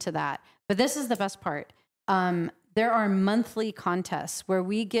addition to that. But this is the best part. There are monthly contests where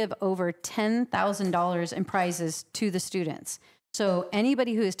we give over $10,000 in prizes to the students. So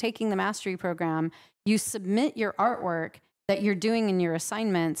anybody who is taking the mastery program, you submit your artwork that you're doing in your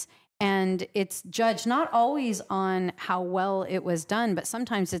assignments, and it's judged not always on how well it was done, but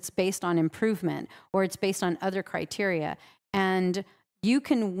sometimes it's based on improvement, or it's based on other criteria. And you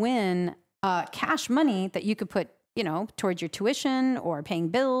can win cash money that you could put, towards your tuition or paying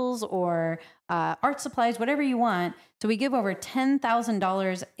bills or art supplies, whatever you want. So we give over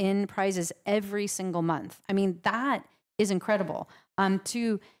 $10,000 in prizes every single month. I mean, that is incredible. And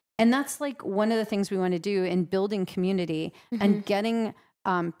And that's like one of the things we want to do in building community and getting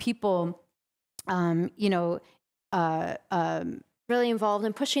people, you know, really involved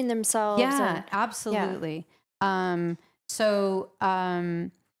and pushing themselves. yeah, And absolutely. So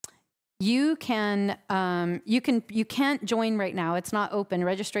you can't join right now. It's not open.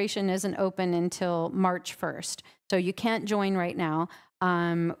 Registration isn't open until March 1st. So you can't join right now.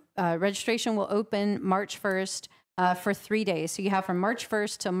 Registration will open March 1st for 3 days. So you have from March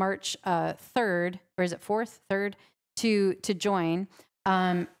 1st to March 3rd, or is it 4th, 3rd, to join.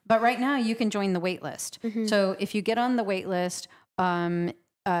 But right now you can join the wait list. So if you get on the wait list,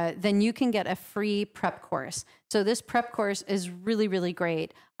 then you can get a free prep course. So this prep course is really, really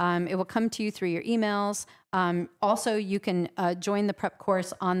great. It will come to you through your emails. Also, you can join the prep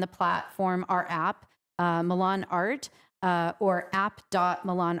course on the platform, our app, Milan Art, or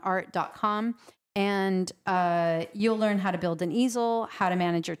app.milanart.com. And you'll learn how to build an easel, how to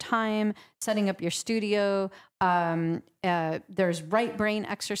manage your time, setting up your studio. There's right brain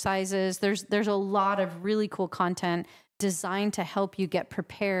exercises. There's a lot of really cool content designed to help you get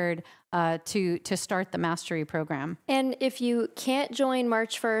prepared to start the mastery program. And if you can't join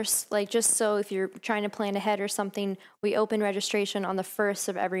March 1st, like just so if you're trying to plan ahead or something, we open registration on the 1st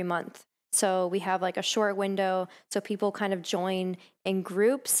of every month. So we have like a short window so people kind of join in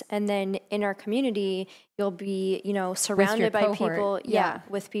groups, and then in our community, you'll be, you know, surrounded by cohort. people,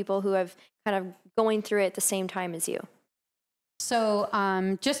 with people who have kind of going through it at the same time as you. So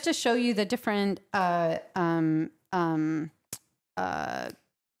just to show you the different packages,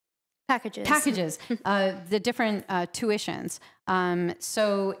 the different tuitions.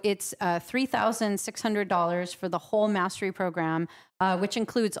 So it's $3,600 for the whole mastery program, which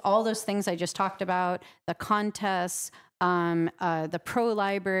includes all those things I just talked about, the contests, the pro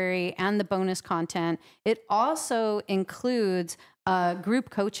library, and the bonus content. It also includes group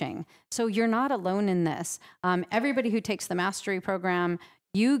coaching. So you're not alone in this. Everybody who takes the mastery program,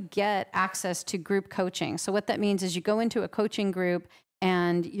 you get access to group coaching. So what that means is you go into a coaching group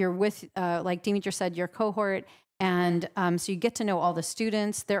and you're with, like Dimitra said, your cohort. And so you get to know all the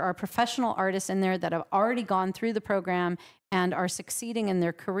students. There are professional artists in there that have already gone through the program and are succeeding in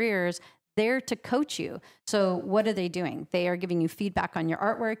their careers, there to coach you. So what are they doing? They are giving you feedback on your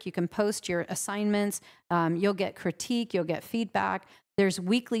artwork. You can post your assignments. You'll get critique. You'll get feedback. There's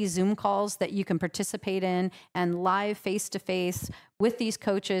weekly Zoom calls that you can participate in and live face-to-face with these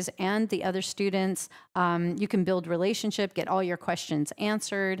coaches and the other students. You can build relationship, get all your questions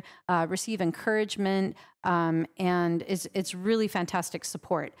answered, receive encouragement, and it's really fantastic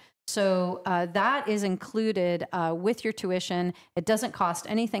support. So that is included with your tuition. It doesn't cost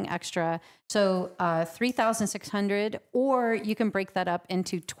anything extra. So $3,600, or you can break that up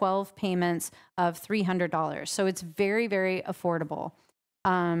into 12 payments of $300. So it's very, very affordable.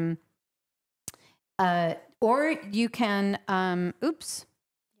 Or you can, oops.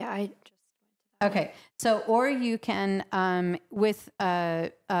 Yeah, I just. Okay, so or you can get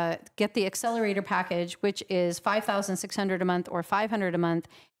the accelerator package, which is $5,600 a month or $500 a month,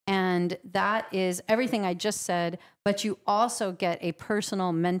 and that is everything I just said. But you also get a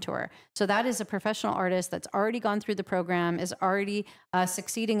personal mentor. So that is a professional artist that's already gone through the program, is already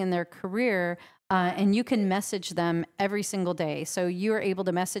succeeding in their career, and you can message them every single day. So you are able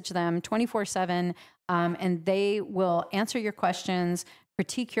to message them 24/7, and they will answer your questions,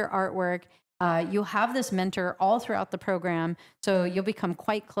 critique your artwork. You'll have this mentor all throughout the program, so you'll become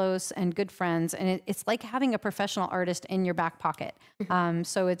quite close and good friends. And it's like having a professional artist in your back pocket.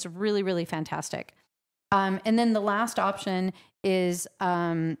 So it's really, really fantastic. And then the last option is,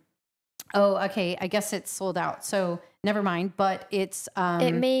 oh, okay, I guess it's sold out. So never mind, but it's...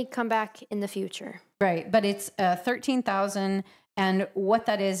 it may come back in the future. Right, but it's $13,000. And what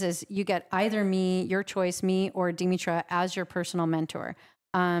that is you get either me, your choice, me or Dimitra as your personal mentor.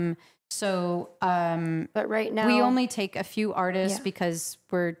 But right now we only take a few artists because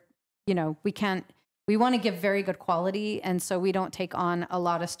we want to give very good quality. And so we don't take on a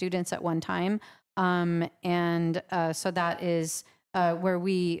lot of students at one time. So that is where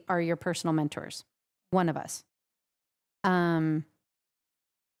we are your personal mentors, one of us.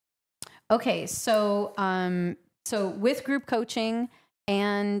 Okay. So with group coaching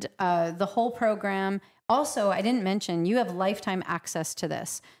and the whole program, also, I didn't mention, you have lifetime access to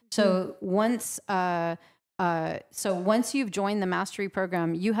this. So once you've joined the mastery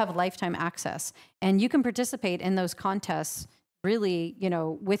program, you have lifetime access, and you can participate in those contests really,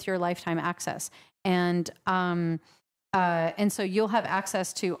 with your lifetime access. And so you'll have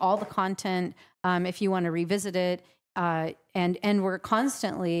access to all the content if you want to revisit it. And we're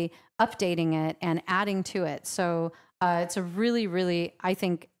constantly updating it and adding to it. So It's a really, really, I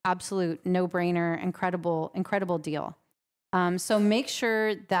think, absolute no-brainer, incredible deal. So make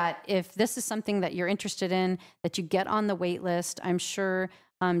sure that if this is something that you're interested in, that you get on the wait list. I'm sure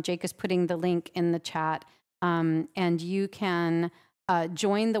Jake is putting the link in the chat, and you can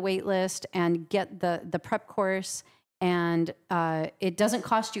join the wait list and get the prep course. And it doesn't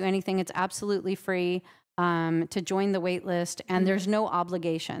cost you anything. It's absolutely free to join the wait list, and there's no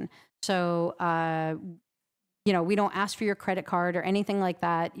obligation. So we don't ask for your credit card or anything like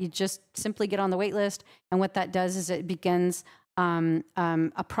that. You just simply get on the wait list, and what that does is it begins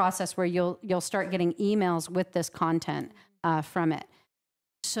a process where you'll start getting emails with this content from it.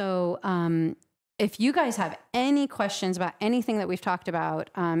 So if you guys have any questions about anything that we've talked about,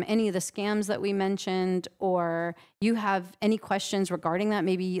 any of the scams that we mentioned, or you have any questions regarding that,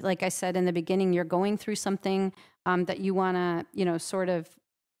 maybe like I said in the beginning, you're going through something that you want to, sort of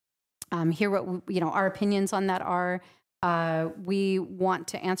hear what our opinions on that are. We want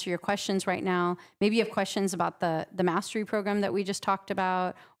to answer your questions right now. Maybe you have questions about the mastery program that we just talked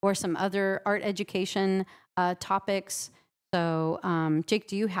about, or some other art education topics. So, Jake,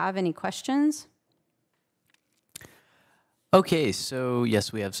 do you have any questions? Okay, so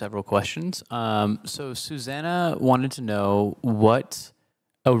yes, we have several questions. So Susanna wanted to know what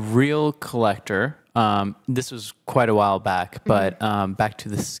a real collector, this was quite a while back, but back to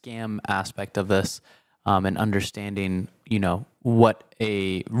the scam aspect of this, and understanding, what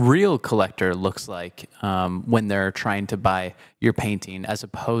a real collector looks like when they're trying to buy your painting as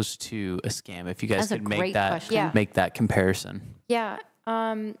opposed to a scam. If you guys That's a could make great that question. make that comparison. Yeah.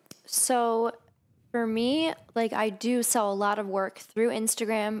 So for me, like I do sell a lot of work through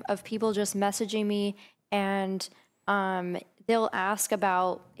Instagram of people just messaging me, and they'll ask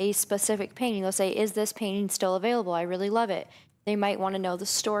about a specific painting. They'll say, "Is this painting still available? I really love it." They might want to know the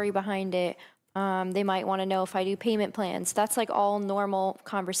story behind it. They might want to know if I do payment plans. That's like all normal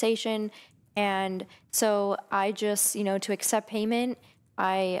conversation. And so I just, to accept payment,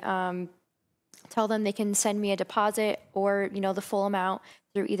 I tell them they can send me a deposit or, the full amount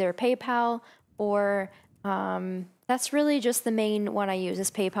through either PayPal or that's really just the main one I use is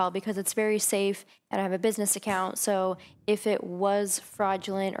PayPal because it's very safe and I have a business account. So if it was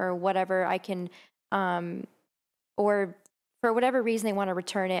fraudulent or whatever, I can, or for whatever reason they want to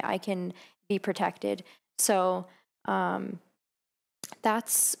return it, I can be protected. So I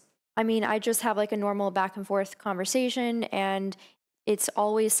just have like a normal back and forth conversation, and it's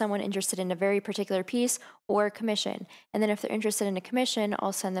always someone interested in a very particular piece or commission. And then if they're interested in a commission,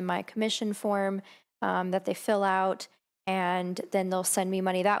 I'll send them my commission form that they fill out, and then they'll send me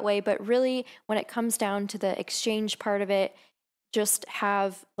money that way. But really, when it comes down to the exchange part of it, just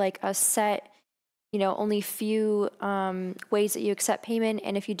have like a set, only few ways that you accept payment.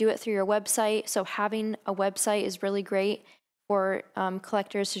 And if you do it through your website, so having a website is really great for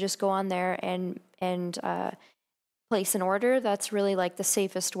collectors to just go on there and place an order. That's really like the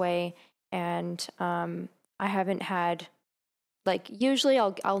safest way. And I haven't had, like, usually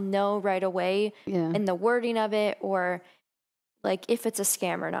I'll know right away in the wording of it, or like if it's a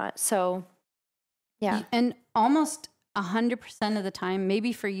scam or not. So yeah. And almost 100% of the time,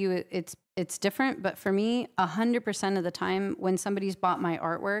 maybe for you it's different, but for me, 100% of the time when somebody's bought my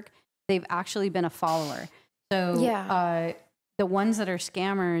artwork, they've actually been a follower. So the ones that are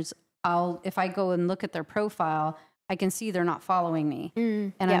scammers, if I go and look at their profile, I can see they're not following me.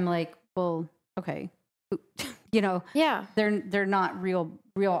 And I'm like, well, okay. They're not real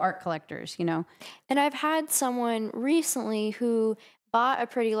art collectors, And I've had someone recently who bought a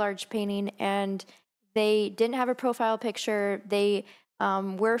pretty large painting and they didn't have a profile picture. They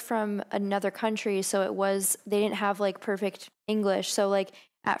were from another country, so they didn't have like perfect English. So like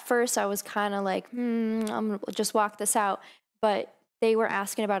at first I was kind of like, I'm gonna just walk this out. But they were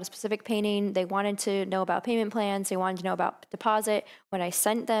asking about a specific painting. They wanted to know about payment plans. They wanted to know about deposit. When I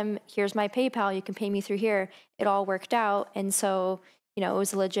sent them, here's my PayPal, you can pay me through here, it all worked out. And so, it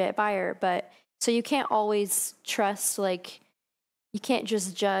was a legit buyer. But so you can't always trust, like, you can't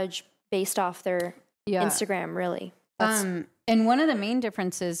just judge based off their Instagram, really. And one of the main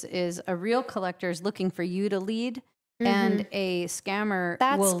differences is a real collector is looking for you to lead, and a scammer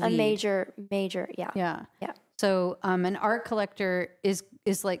will lead. That's a major, yeah. So an art collector is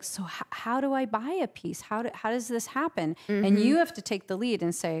like, so how do I buy a piece? How does this happen? And you have to take the lead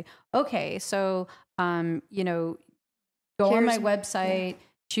and say, okay, so go on my website,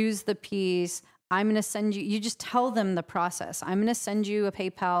 choose the piece. I'm going to send you. You just tell them the process. I'm going to send you a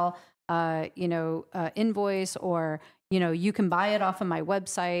PayPal, invoice, or you can buy it off of my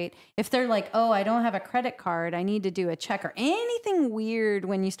website. If they're like, oh, I don't have a credit card, I need to do a check or anything weird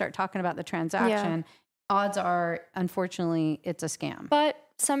when you start talking about the transaction. odds are, unfortunately, it's a scam. But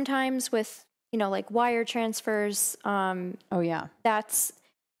sometimes with, like wire transfers, Oh yeah. that's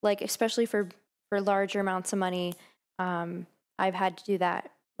like, especially for larger amounts of money, I've had to do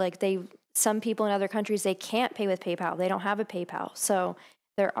that. Like some people in other countries, they can't pay with PayPal. They don't have a PayPal. So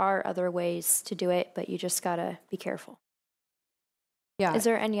there are other ways to do it, but you just gotta be careful. Yeah. Is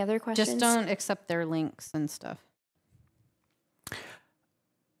there any other questions? Just don't accept their links and stuff.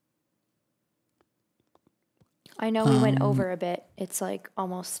 I know we went over a bit. It's like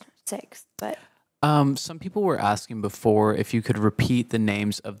almost 6, but some people were asking before if you could repeat the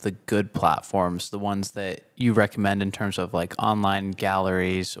names of the good platforms, the ones that you recommend in terms of like online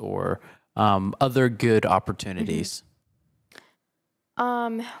galleries or other good opportunities.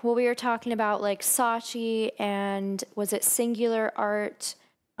 well, we were talking about like Saatchi and was it Singular Art?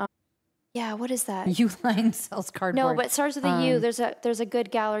 Yeah, what is that? Uline sells cardboard. No, but it starts with a U. There's a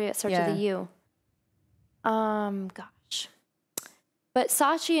good gallery that starts with a U. Gosh. But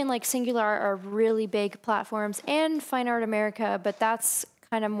Saatchi and like Singular Art are really big platforms, and Fine Art America, but that's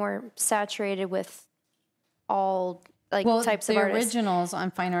kind of more saturated with all like types of artists. The originals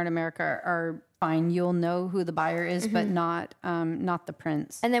on Fine Art America are fine. You'll know who the buyer is, but not the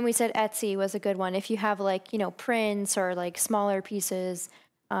prints. And then we said Etsy was a good one. If you have like, prints or like smaller pieces,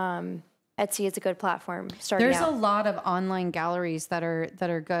 Etsy is a good platform starting There's out. a lot of online galleries that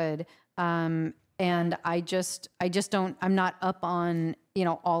are good. And I just don't, I'm not up on,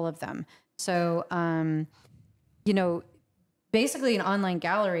 all of them. So, basically an online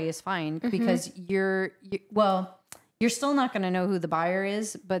gallery is fine because you're still not going to know who the buyer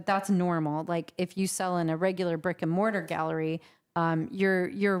is, but that's normal. Like if you sell in a regular brick and mortar gallery,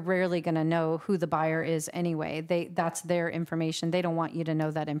 you're rarely going to know who the buyer is anyway. That's their information. They don't want you to know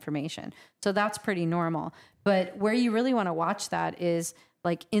that information. So that's pretty normal. But where you really want to watch that is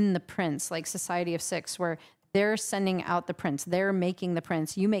like in the prints, like Society of Six, where they're sending out the prints, they're making the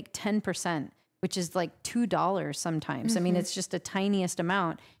prints. You make 10%, which is like $2 sometimes. I mean, it's just the tiniest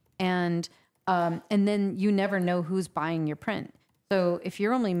amount. And then you never know who's buying your print. So if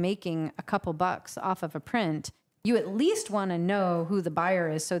you're only making a couple bucks off of a print, you at least want to know who the buyer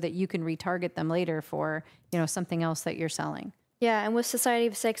is so that you can retarget them later for, something else that you're selling. Yeah, and with Society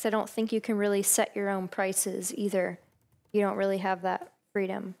of Six, I don't think you can really set your own prices either. You don't really have that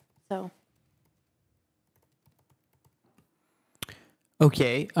freedom. So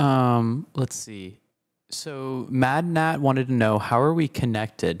Okay, let's see. So Mad Nat wanted to know, how are we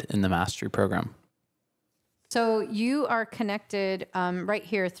connected in the mastery program? So you are connected right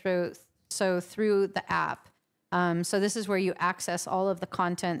here through the app. So this is where you access all of the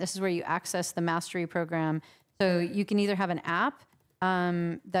content. This is where you access the mastery program. So you can either have an app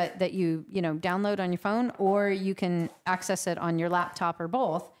that you download on your phone, or you can access it on your laptop or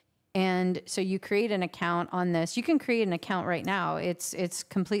both. And so you create an account on this. You can create an account right now. It's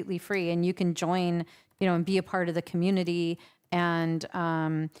completely free, and you can join, and be a part of the community, and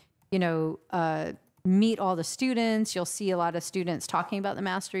meet all the students. You'll see a lot of students talking about the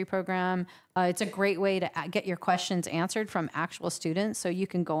mastery program. It's a great way to get your questions answered from actual students. So you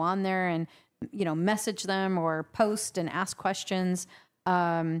can go on there and message them or post and ask questions.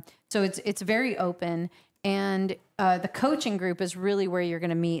 So it's very open. And the coaching group is really where you're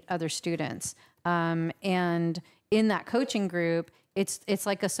going to meet other students. And in that coaching group, it's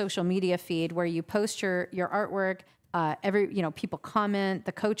like a social media feed where you post your artwork. People comment,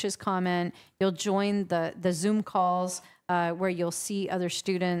 the coaches comment. You'll join the Zoom calls where you'll see other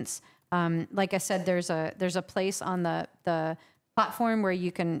students. Like I said, there's a place on the platform where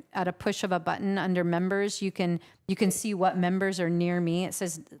you can, at a push of a button under members, you can see what members are near me. It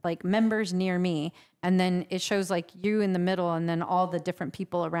says like members near me, and then it shows like you in the middle, and then all the different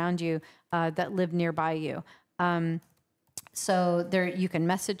people around you that live nearby you. So there you can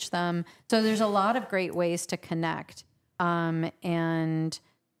message them. So there's a lot of great ways to connect. And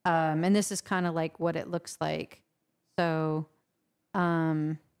this is kind of like what it looks like. So,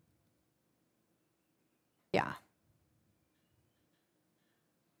 yeah.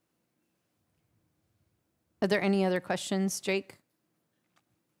 Are there any other questions, Jake?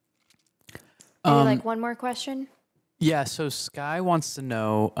 maybe like one more question. Yeah, so Sky wants to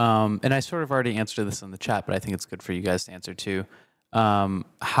know, and I sort of already answered this in the chat, but I think it's good for you guys to answer too.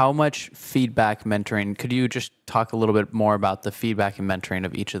 How much feedback mentoring? Could you just talk a little bit more about the feedback and mentoring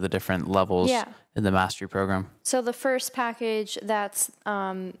of each of the different levels in the mastery program? So the first package, that's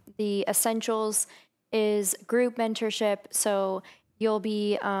the essentials, is group mentorship. So you'll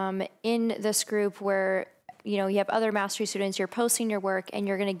be in this group where you have other mastery students. You're posting your work, and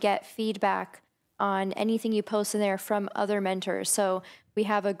you're going to get feedback on anything you post in there from other mentors. So we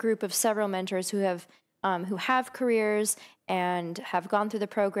have a group of several mentors who have who have careers and have gone through the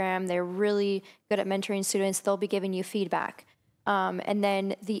program. They're really good at mentoring students. They'll be giving you feedback. And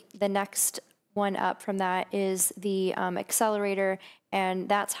then the next one up from that is the accelerator, and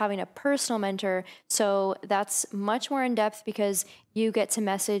that's having a personal mentor. So that's much more in depth because you get to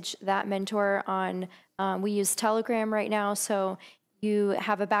message that mentor on, we use Telegram right now, so you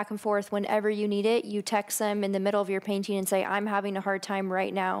have a back and forth whenever you need it. You text them in the middle of your painting and say, I'm having a hard time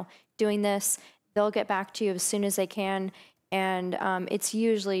right now doing this. They'll get back to you as soon as they can. And it's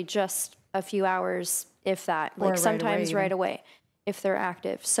usually just a few hours, if that, like sometimes right away if they're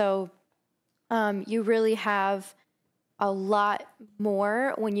active. So you really have a lot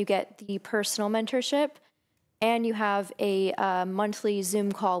more when you get the personal mentorship, and you have a monthly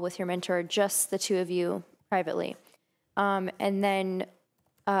Zoom call with your mentor, just the two of you privately. And then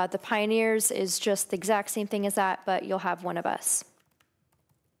the Pioneers is just the exact same thing as that, but you'll have one of us.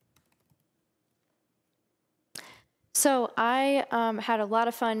 So I had a lot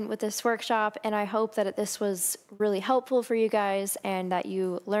of fun with this workshop, and I hope that this was really helpful for you guys and that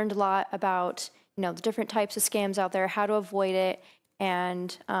you learned a lot about, you know, the different types of scams out there, how to avoid it.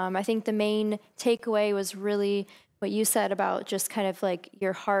 And I think the main takeaway was really what you said about just kind of like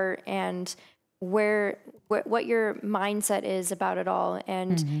your heart and what your mindset is about it all,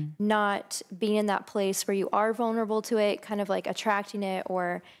 and not being in that place where you are vulnerable to it, kind of like attracting it,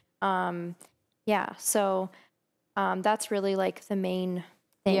 or yeah. So that's really like the main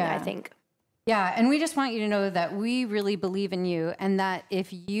thing, I think. Yeah, and we just want you to know that we really believe in you, and that if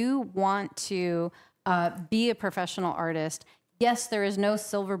you want to be a professional artist, yes, there is no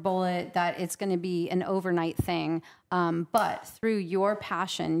silver bullet that it's going to be an overnight thing, but through your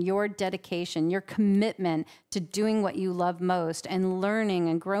passion, your dedication, your commitment to doing what you love most and learning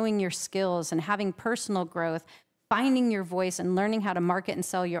and growing your skills and having personal growth, finding your voice and learning how to market and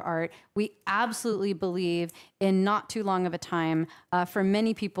sell your art, we absolutely believe in not too long of a time. For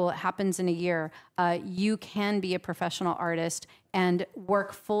many people, it happens in a year. You can be a professional artist and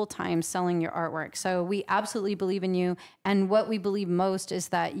work full-time selling your artwork. So we absolutely believe in you. And what we believe most is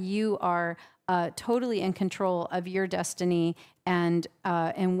that you are totally in control of your destiny, and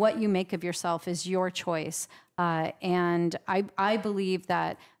what you make of yourself is your choice. And I believe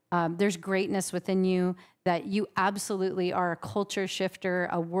that there's greatness within you, that you absolutely are a culture shifter,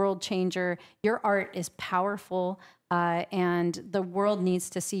 a world changer. Your art is powerful, and the world needs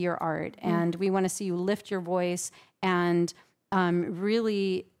to see your art. And we want to see you lift your voice and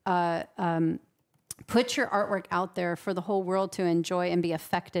really put your artwork out there for the whole world to enjoy and be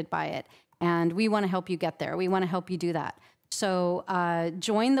affected by it. And we want to help you get there. We want to help you do that. So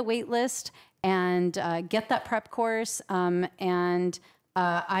join the wait list and get that prep course, and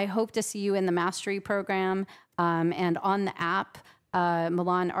I hope to see you in the mastery program and on the app,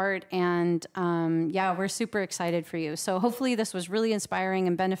 Milan Art. And yeah, we're super excited for you. So hopefully this was really inspiring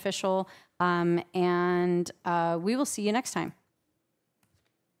and beneficial. And we will see you next time.